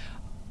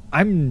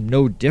 I'm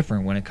no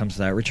different when it comes to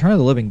that. Return of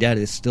the Living Dead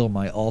is still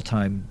my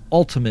all-time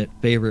ultimate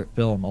favorite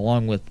film,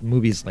 along with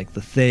movies like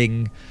The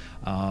Thing,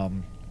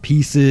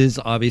 Pieces,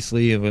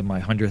 obviously, with my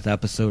 100th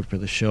episode for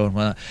the show and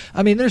whatnot.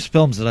 I mean, there's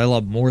films that I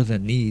love more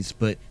than these,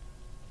 but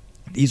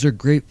these are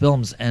great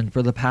films, and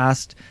for the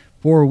past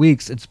 4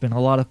 weeks, it's been a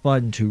lot of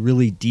fun to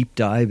really deep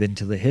dive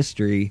into the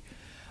history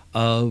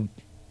of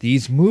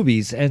these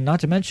movies, and not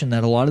to mention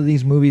that a lot of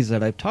these movies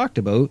that I've talked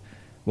about,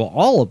 well,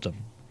 all of them,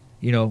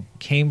 you know,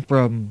 came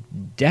from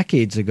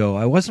decades ago.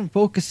 I wasn't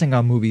focusing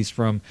on movies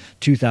from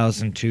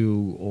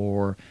 2002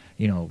 or,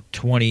 you know,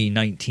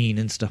 2019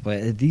 and stuff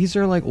like that. These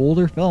are like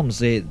older films.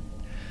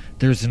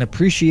 There's an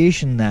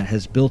appreciation that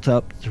has built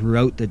up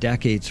throughout the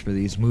decades for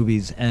these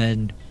movies,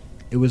 and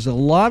it was a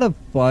lot of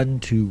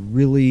fun to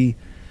really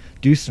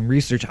do some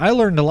research. I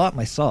learned a lot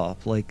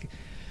myself. Like,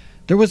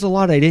 there was a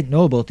lot I didn't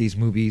know about these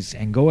movies,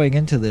 and going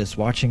into this,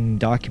 watching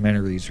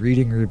documentaries,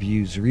 reading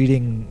reviews,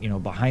 reading,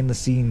 behind the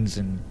scenes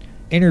and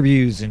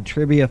interviews and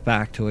trivia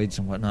factoids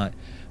and whatnot.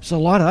 So a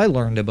lot I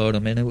learned about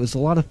them, and it was a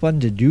lot of fun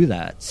to do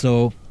that.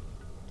 So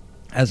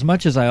as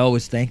much as I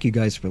always thank you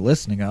guys for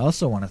listening, I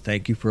also want to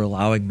thank you for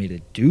allowing me to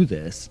do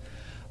this,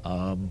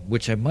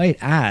 which I might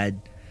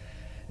add,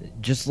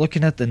 just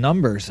looking at the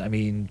numbers, I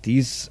mean,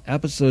 these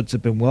episodes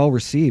have been well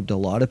received. A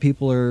lot of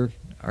people are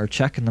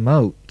checking them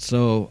out.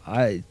 So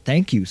I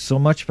thank you so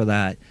much for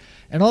that.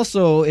 And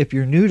also, if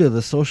you're new to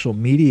the social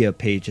media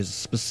pages,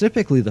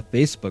 specifically the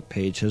Facebook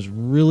page has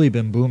really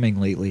been booming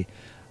lately.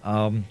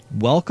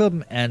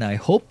 Welcome, and I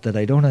hope that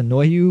I don't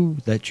annoy you,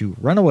 that you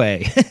run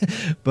away.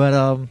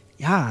 But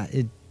yeah,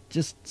 it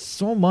just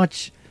so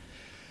much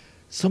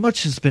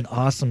has been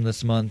awesome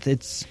this month.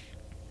 It's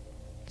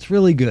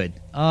really good.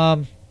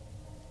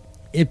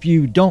 If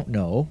you don't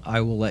know,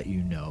 I will let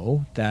you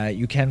know that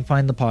you can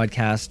find the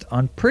podcast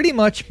on pretty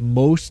much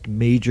most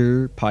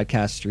major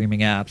podcast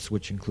streaming apps,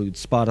 which include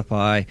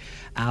Spotify,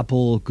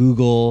 Apple,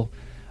 Google,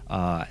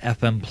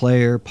 FM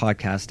Player,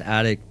 Podcast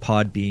Addict,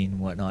 Podbean,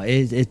 whatnot.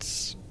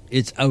 It's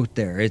out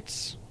there.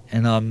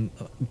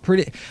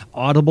 Pretty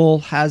Audible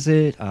has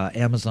it.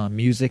 Amazon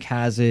Music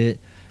has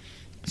it.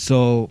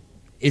 So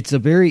it's a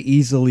very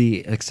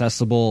easily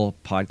accessible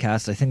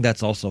podcast. I think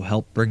that's also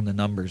helped bring the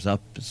numbers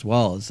up as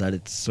well, is that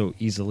it's so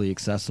easily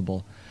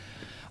accessible.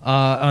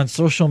 On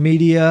social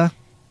media,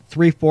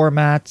 3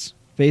 formats: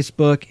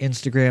 Facebook,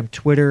 Instagram,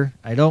 Twitter.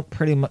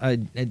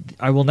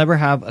 I will never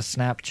have a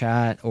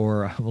Snapchat,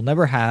 or I will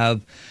never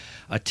have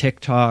a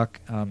TikTok.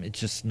 It's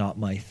just not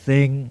my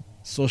thing.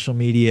 Social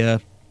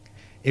media.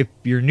 If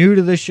you're new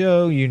to the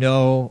show, you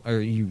know,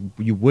 or you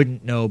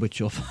wouldn't know, but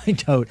you'll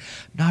find out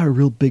I'm not a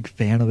real big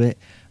fan of it.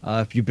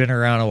 If you've been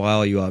around a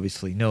while, you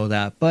obviously know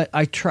that. But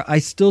I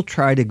still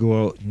try to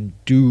go out and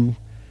do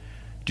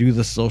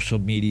the social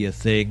media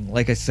thing.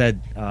 Like I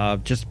said,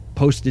 just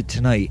posted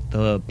tonight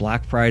the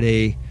Black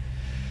Friday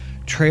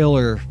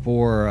trailer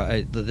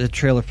for the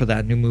trailer for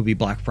that new movie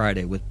Black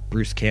Friday with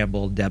Bruce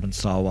Campbell and Devon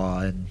Sawa,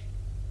 and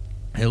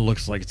it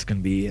looks like it's going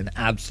to be an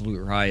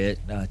absolute riot.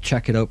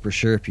 Check it out for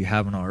sure if you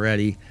haven't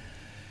already.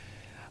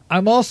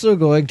 I'm also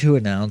going to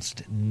announce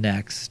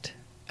next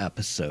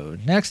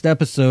episode. Next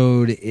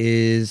episode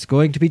is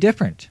going to be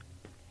different.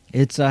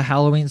 It's a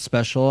Halloween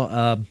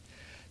special.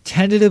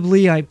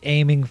 Tentatively, I'm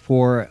aiming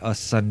for a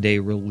Sunday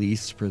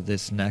release for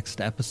this next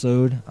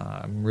episode.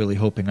 I'm really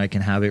hoping I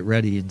can have it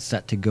ready and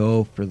set to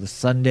go for the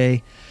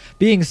Sunday.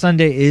 Being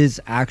Sunday is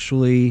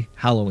actually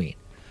Halloween.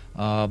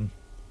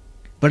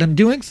 But I'm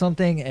doing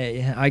something.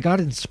 I got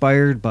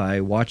inspired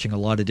by watching a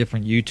lot of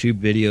different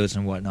YouTube videos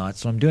and whatnot,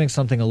 so I'm doing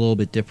something a little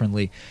bit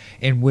differently,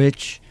 in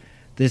which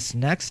this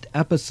next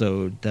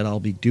episode that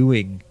I'll be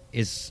doing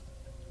is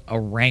a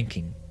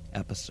ranking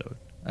episode,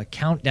 a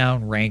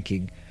countdown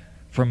ranking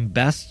from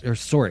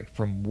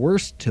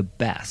worst to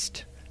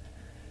best.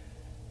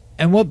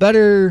 And what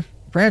better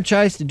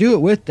franchise to do it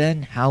with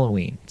than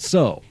Halloween?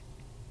 So,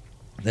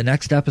 the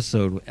next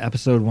episode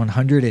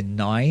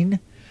 109,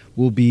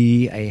 will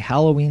be a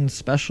Halloween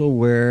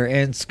special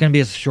and it's going to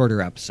be a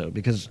shorter episode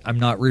because I'm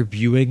not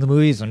reviewing the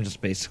movies. I'm just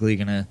basically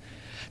going to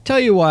tell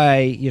you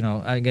why,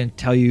 I'm going to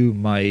tell you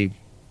my,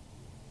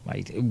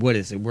 what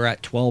is it? We're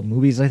at 12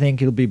 movies, I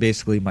think. It'll be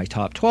basically my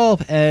top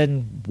 12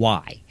 and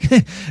why.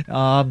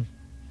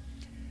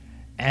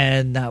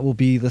 And that will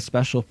be the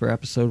special for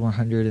episode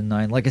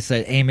 109. Like I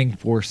said, aiming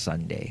for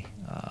Sunday.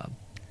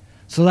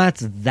 So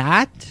that's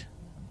that.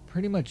 I'm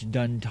pretty much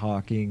done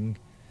talking.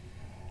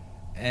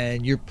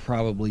 And you're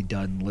probably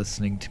done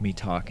listening to me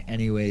talk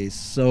anyways.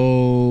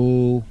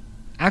 So,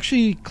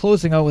 actually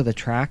closing out with a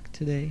track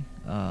today.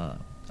 A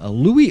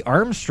Louis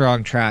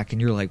Armstrong track.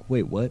 And you're like,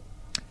 wait, what?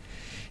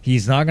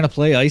 He's not going to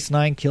play Ice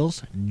Nine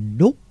Kills?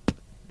 Nope.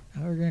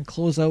 We're going to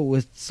close out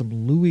with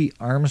some Louis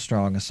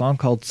Armstrong, a song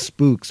called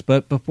Spooks.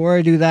 But before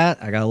I do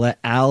that, I got to let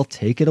Al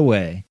take it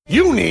away.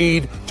 You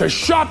need to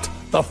shut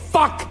the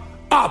fuck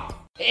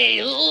up.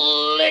 Hey,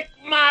 lick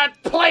my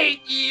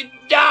plate, you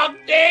dog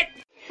dick.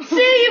 See,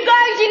 you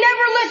guys, you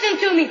never listened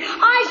to me.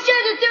 I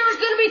said that there was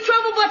going to be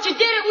trouble, but you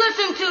didn't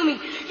listen to me.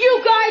 You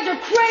guys are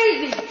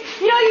crazy.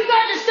 You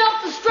guys are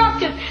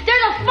self-destructive.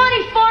 There's a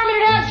funny farm and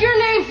it has your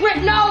names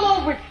written all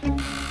over it.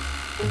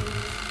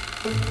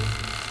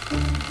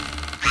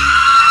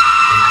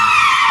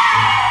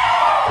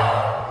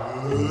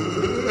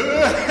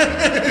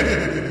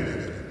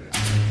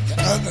 The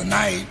other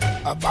night,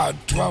 about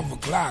 12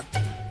 o'clock,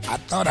 I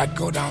thought I'd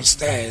go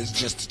downstairs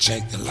just to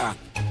check the lock.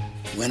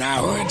 When I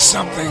heard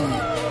something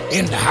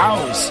in the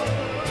house,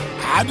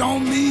 I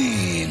don't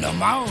mean a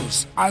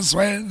mouse. I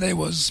swear they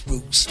was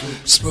spooks,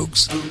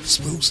 spooks,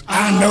 spooks.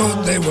 I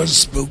know they was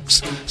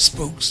spooks,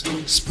 spooks,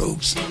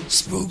 spooks,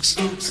 spooks.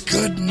 I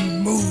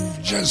couldn't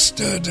move, just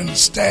stood and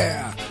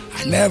stared.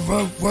 I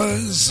never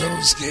was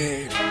so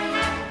scared.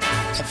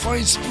 The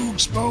first spook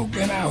spoke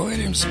and I heard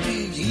him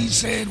speak. He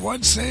said,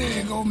 what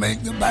say, go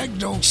make the back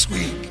door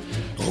squeak.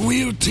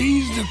 We'll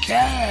tease the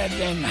cat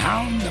and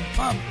hound the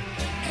pup.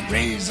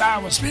 raise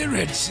our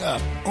spirits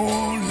up.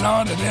 Oh,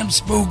 Lord of them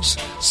spooks,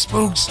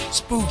 spooks,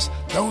 spooks,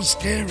 those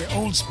scary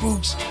old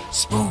spooks,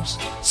 spooks,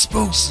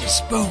 spooks,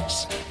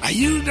 spooks.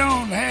 You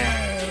don't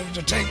have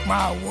to take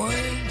my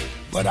word,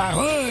 but I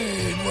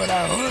heard what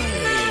I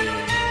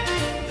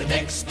heard. The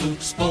next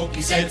spook spoke,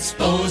 he said,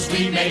 suppose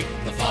we make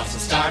the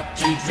faucet start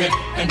to drip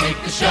and make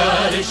the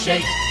shutters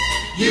shake.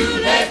 You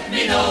let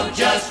me know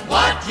just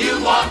what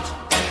you want.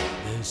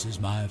 This is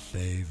my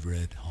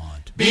favorite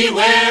haunt.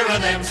 Beware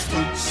of them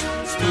spooks,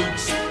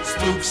 spooks,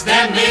 spooks,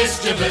 them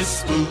mischievous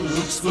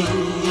spooks,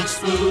 spooks,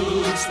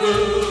 spooks,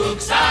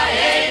 spooks. I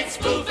ain't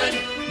spoofing,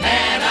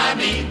 man, I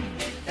mean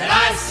that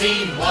I've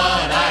seen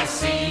what I've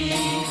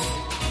seen.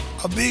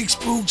 A big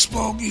spook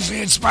spoke, he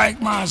said,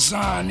 Spike, my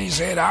son, he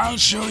said, I'll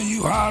show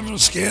you how to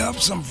scare up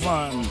some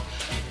fun.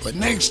 But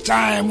next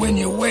time when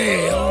you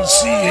wail,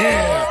 see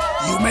here,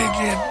 you make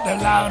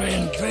it loud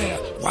and clear.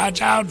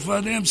 Watch out for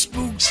them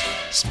spooks,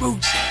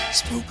 spooks,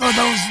 spook, oh,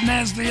 those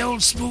nasty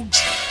old spooks,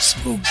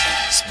 spooks,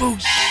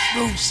 spooks,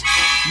 spooks.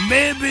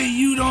 Maybe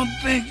you don't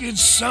think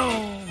it's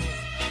so,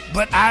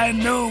 but I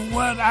know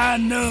what I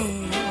know.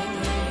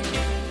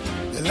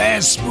 The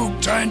last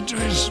spook turned to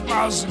his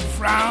spouse and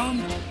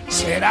frowned,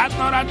 said, I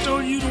thought I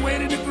told you to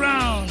wait in the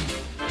ground,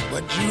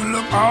 but you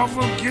look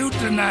awful cute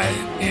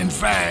tonight. In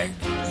fact,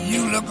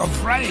 you look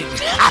afraid.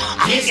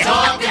 He's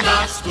talking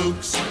about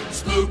spooks,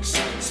 spooks,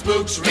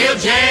 spooks, real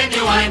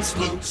genuine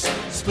spooks,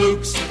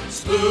 spooks,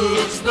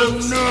 spooks,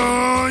 spooks.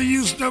 No,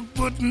 you stop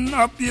putting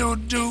up your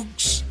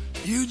dukes.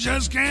 You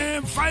just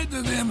can't fight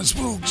them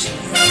spooks.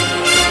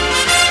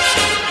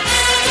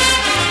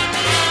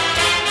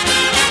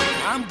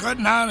 I'm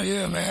cutting out of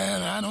here,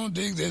 man. I don't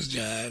dig this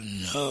job,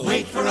 no.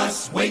 Wait for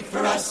us, wait for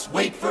us,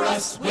 wait for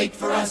us, wait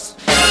for us.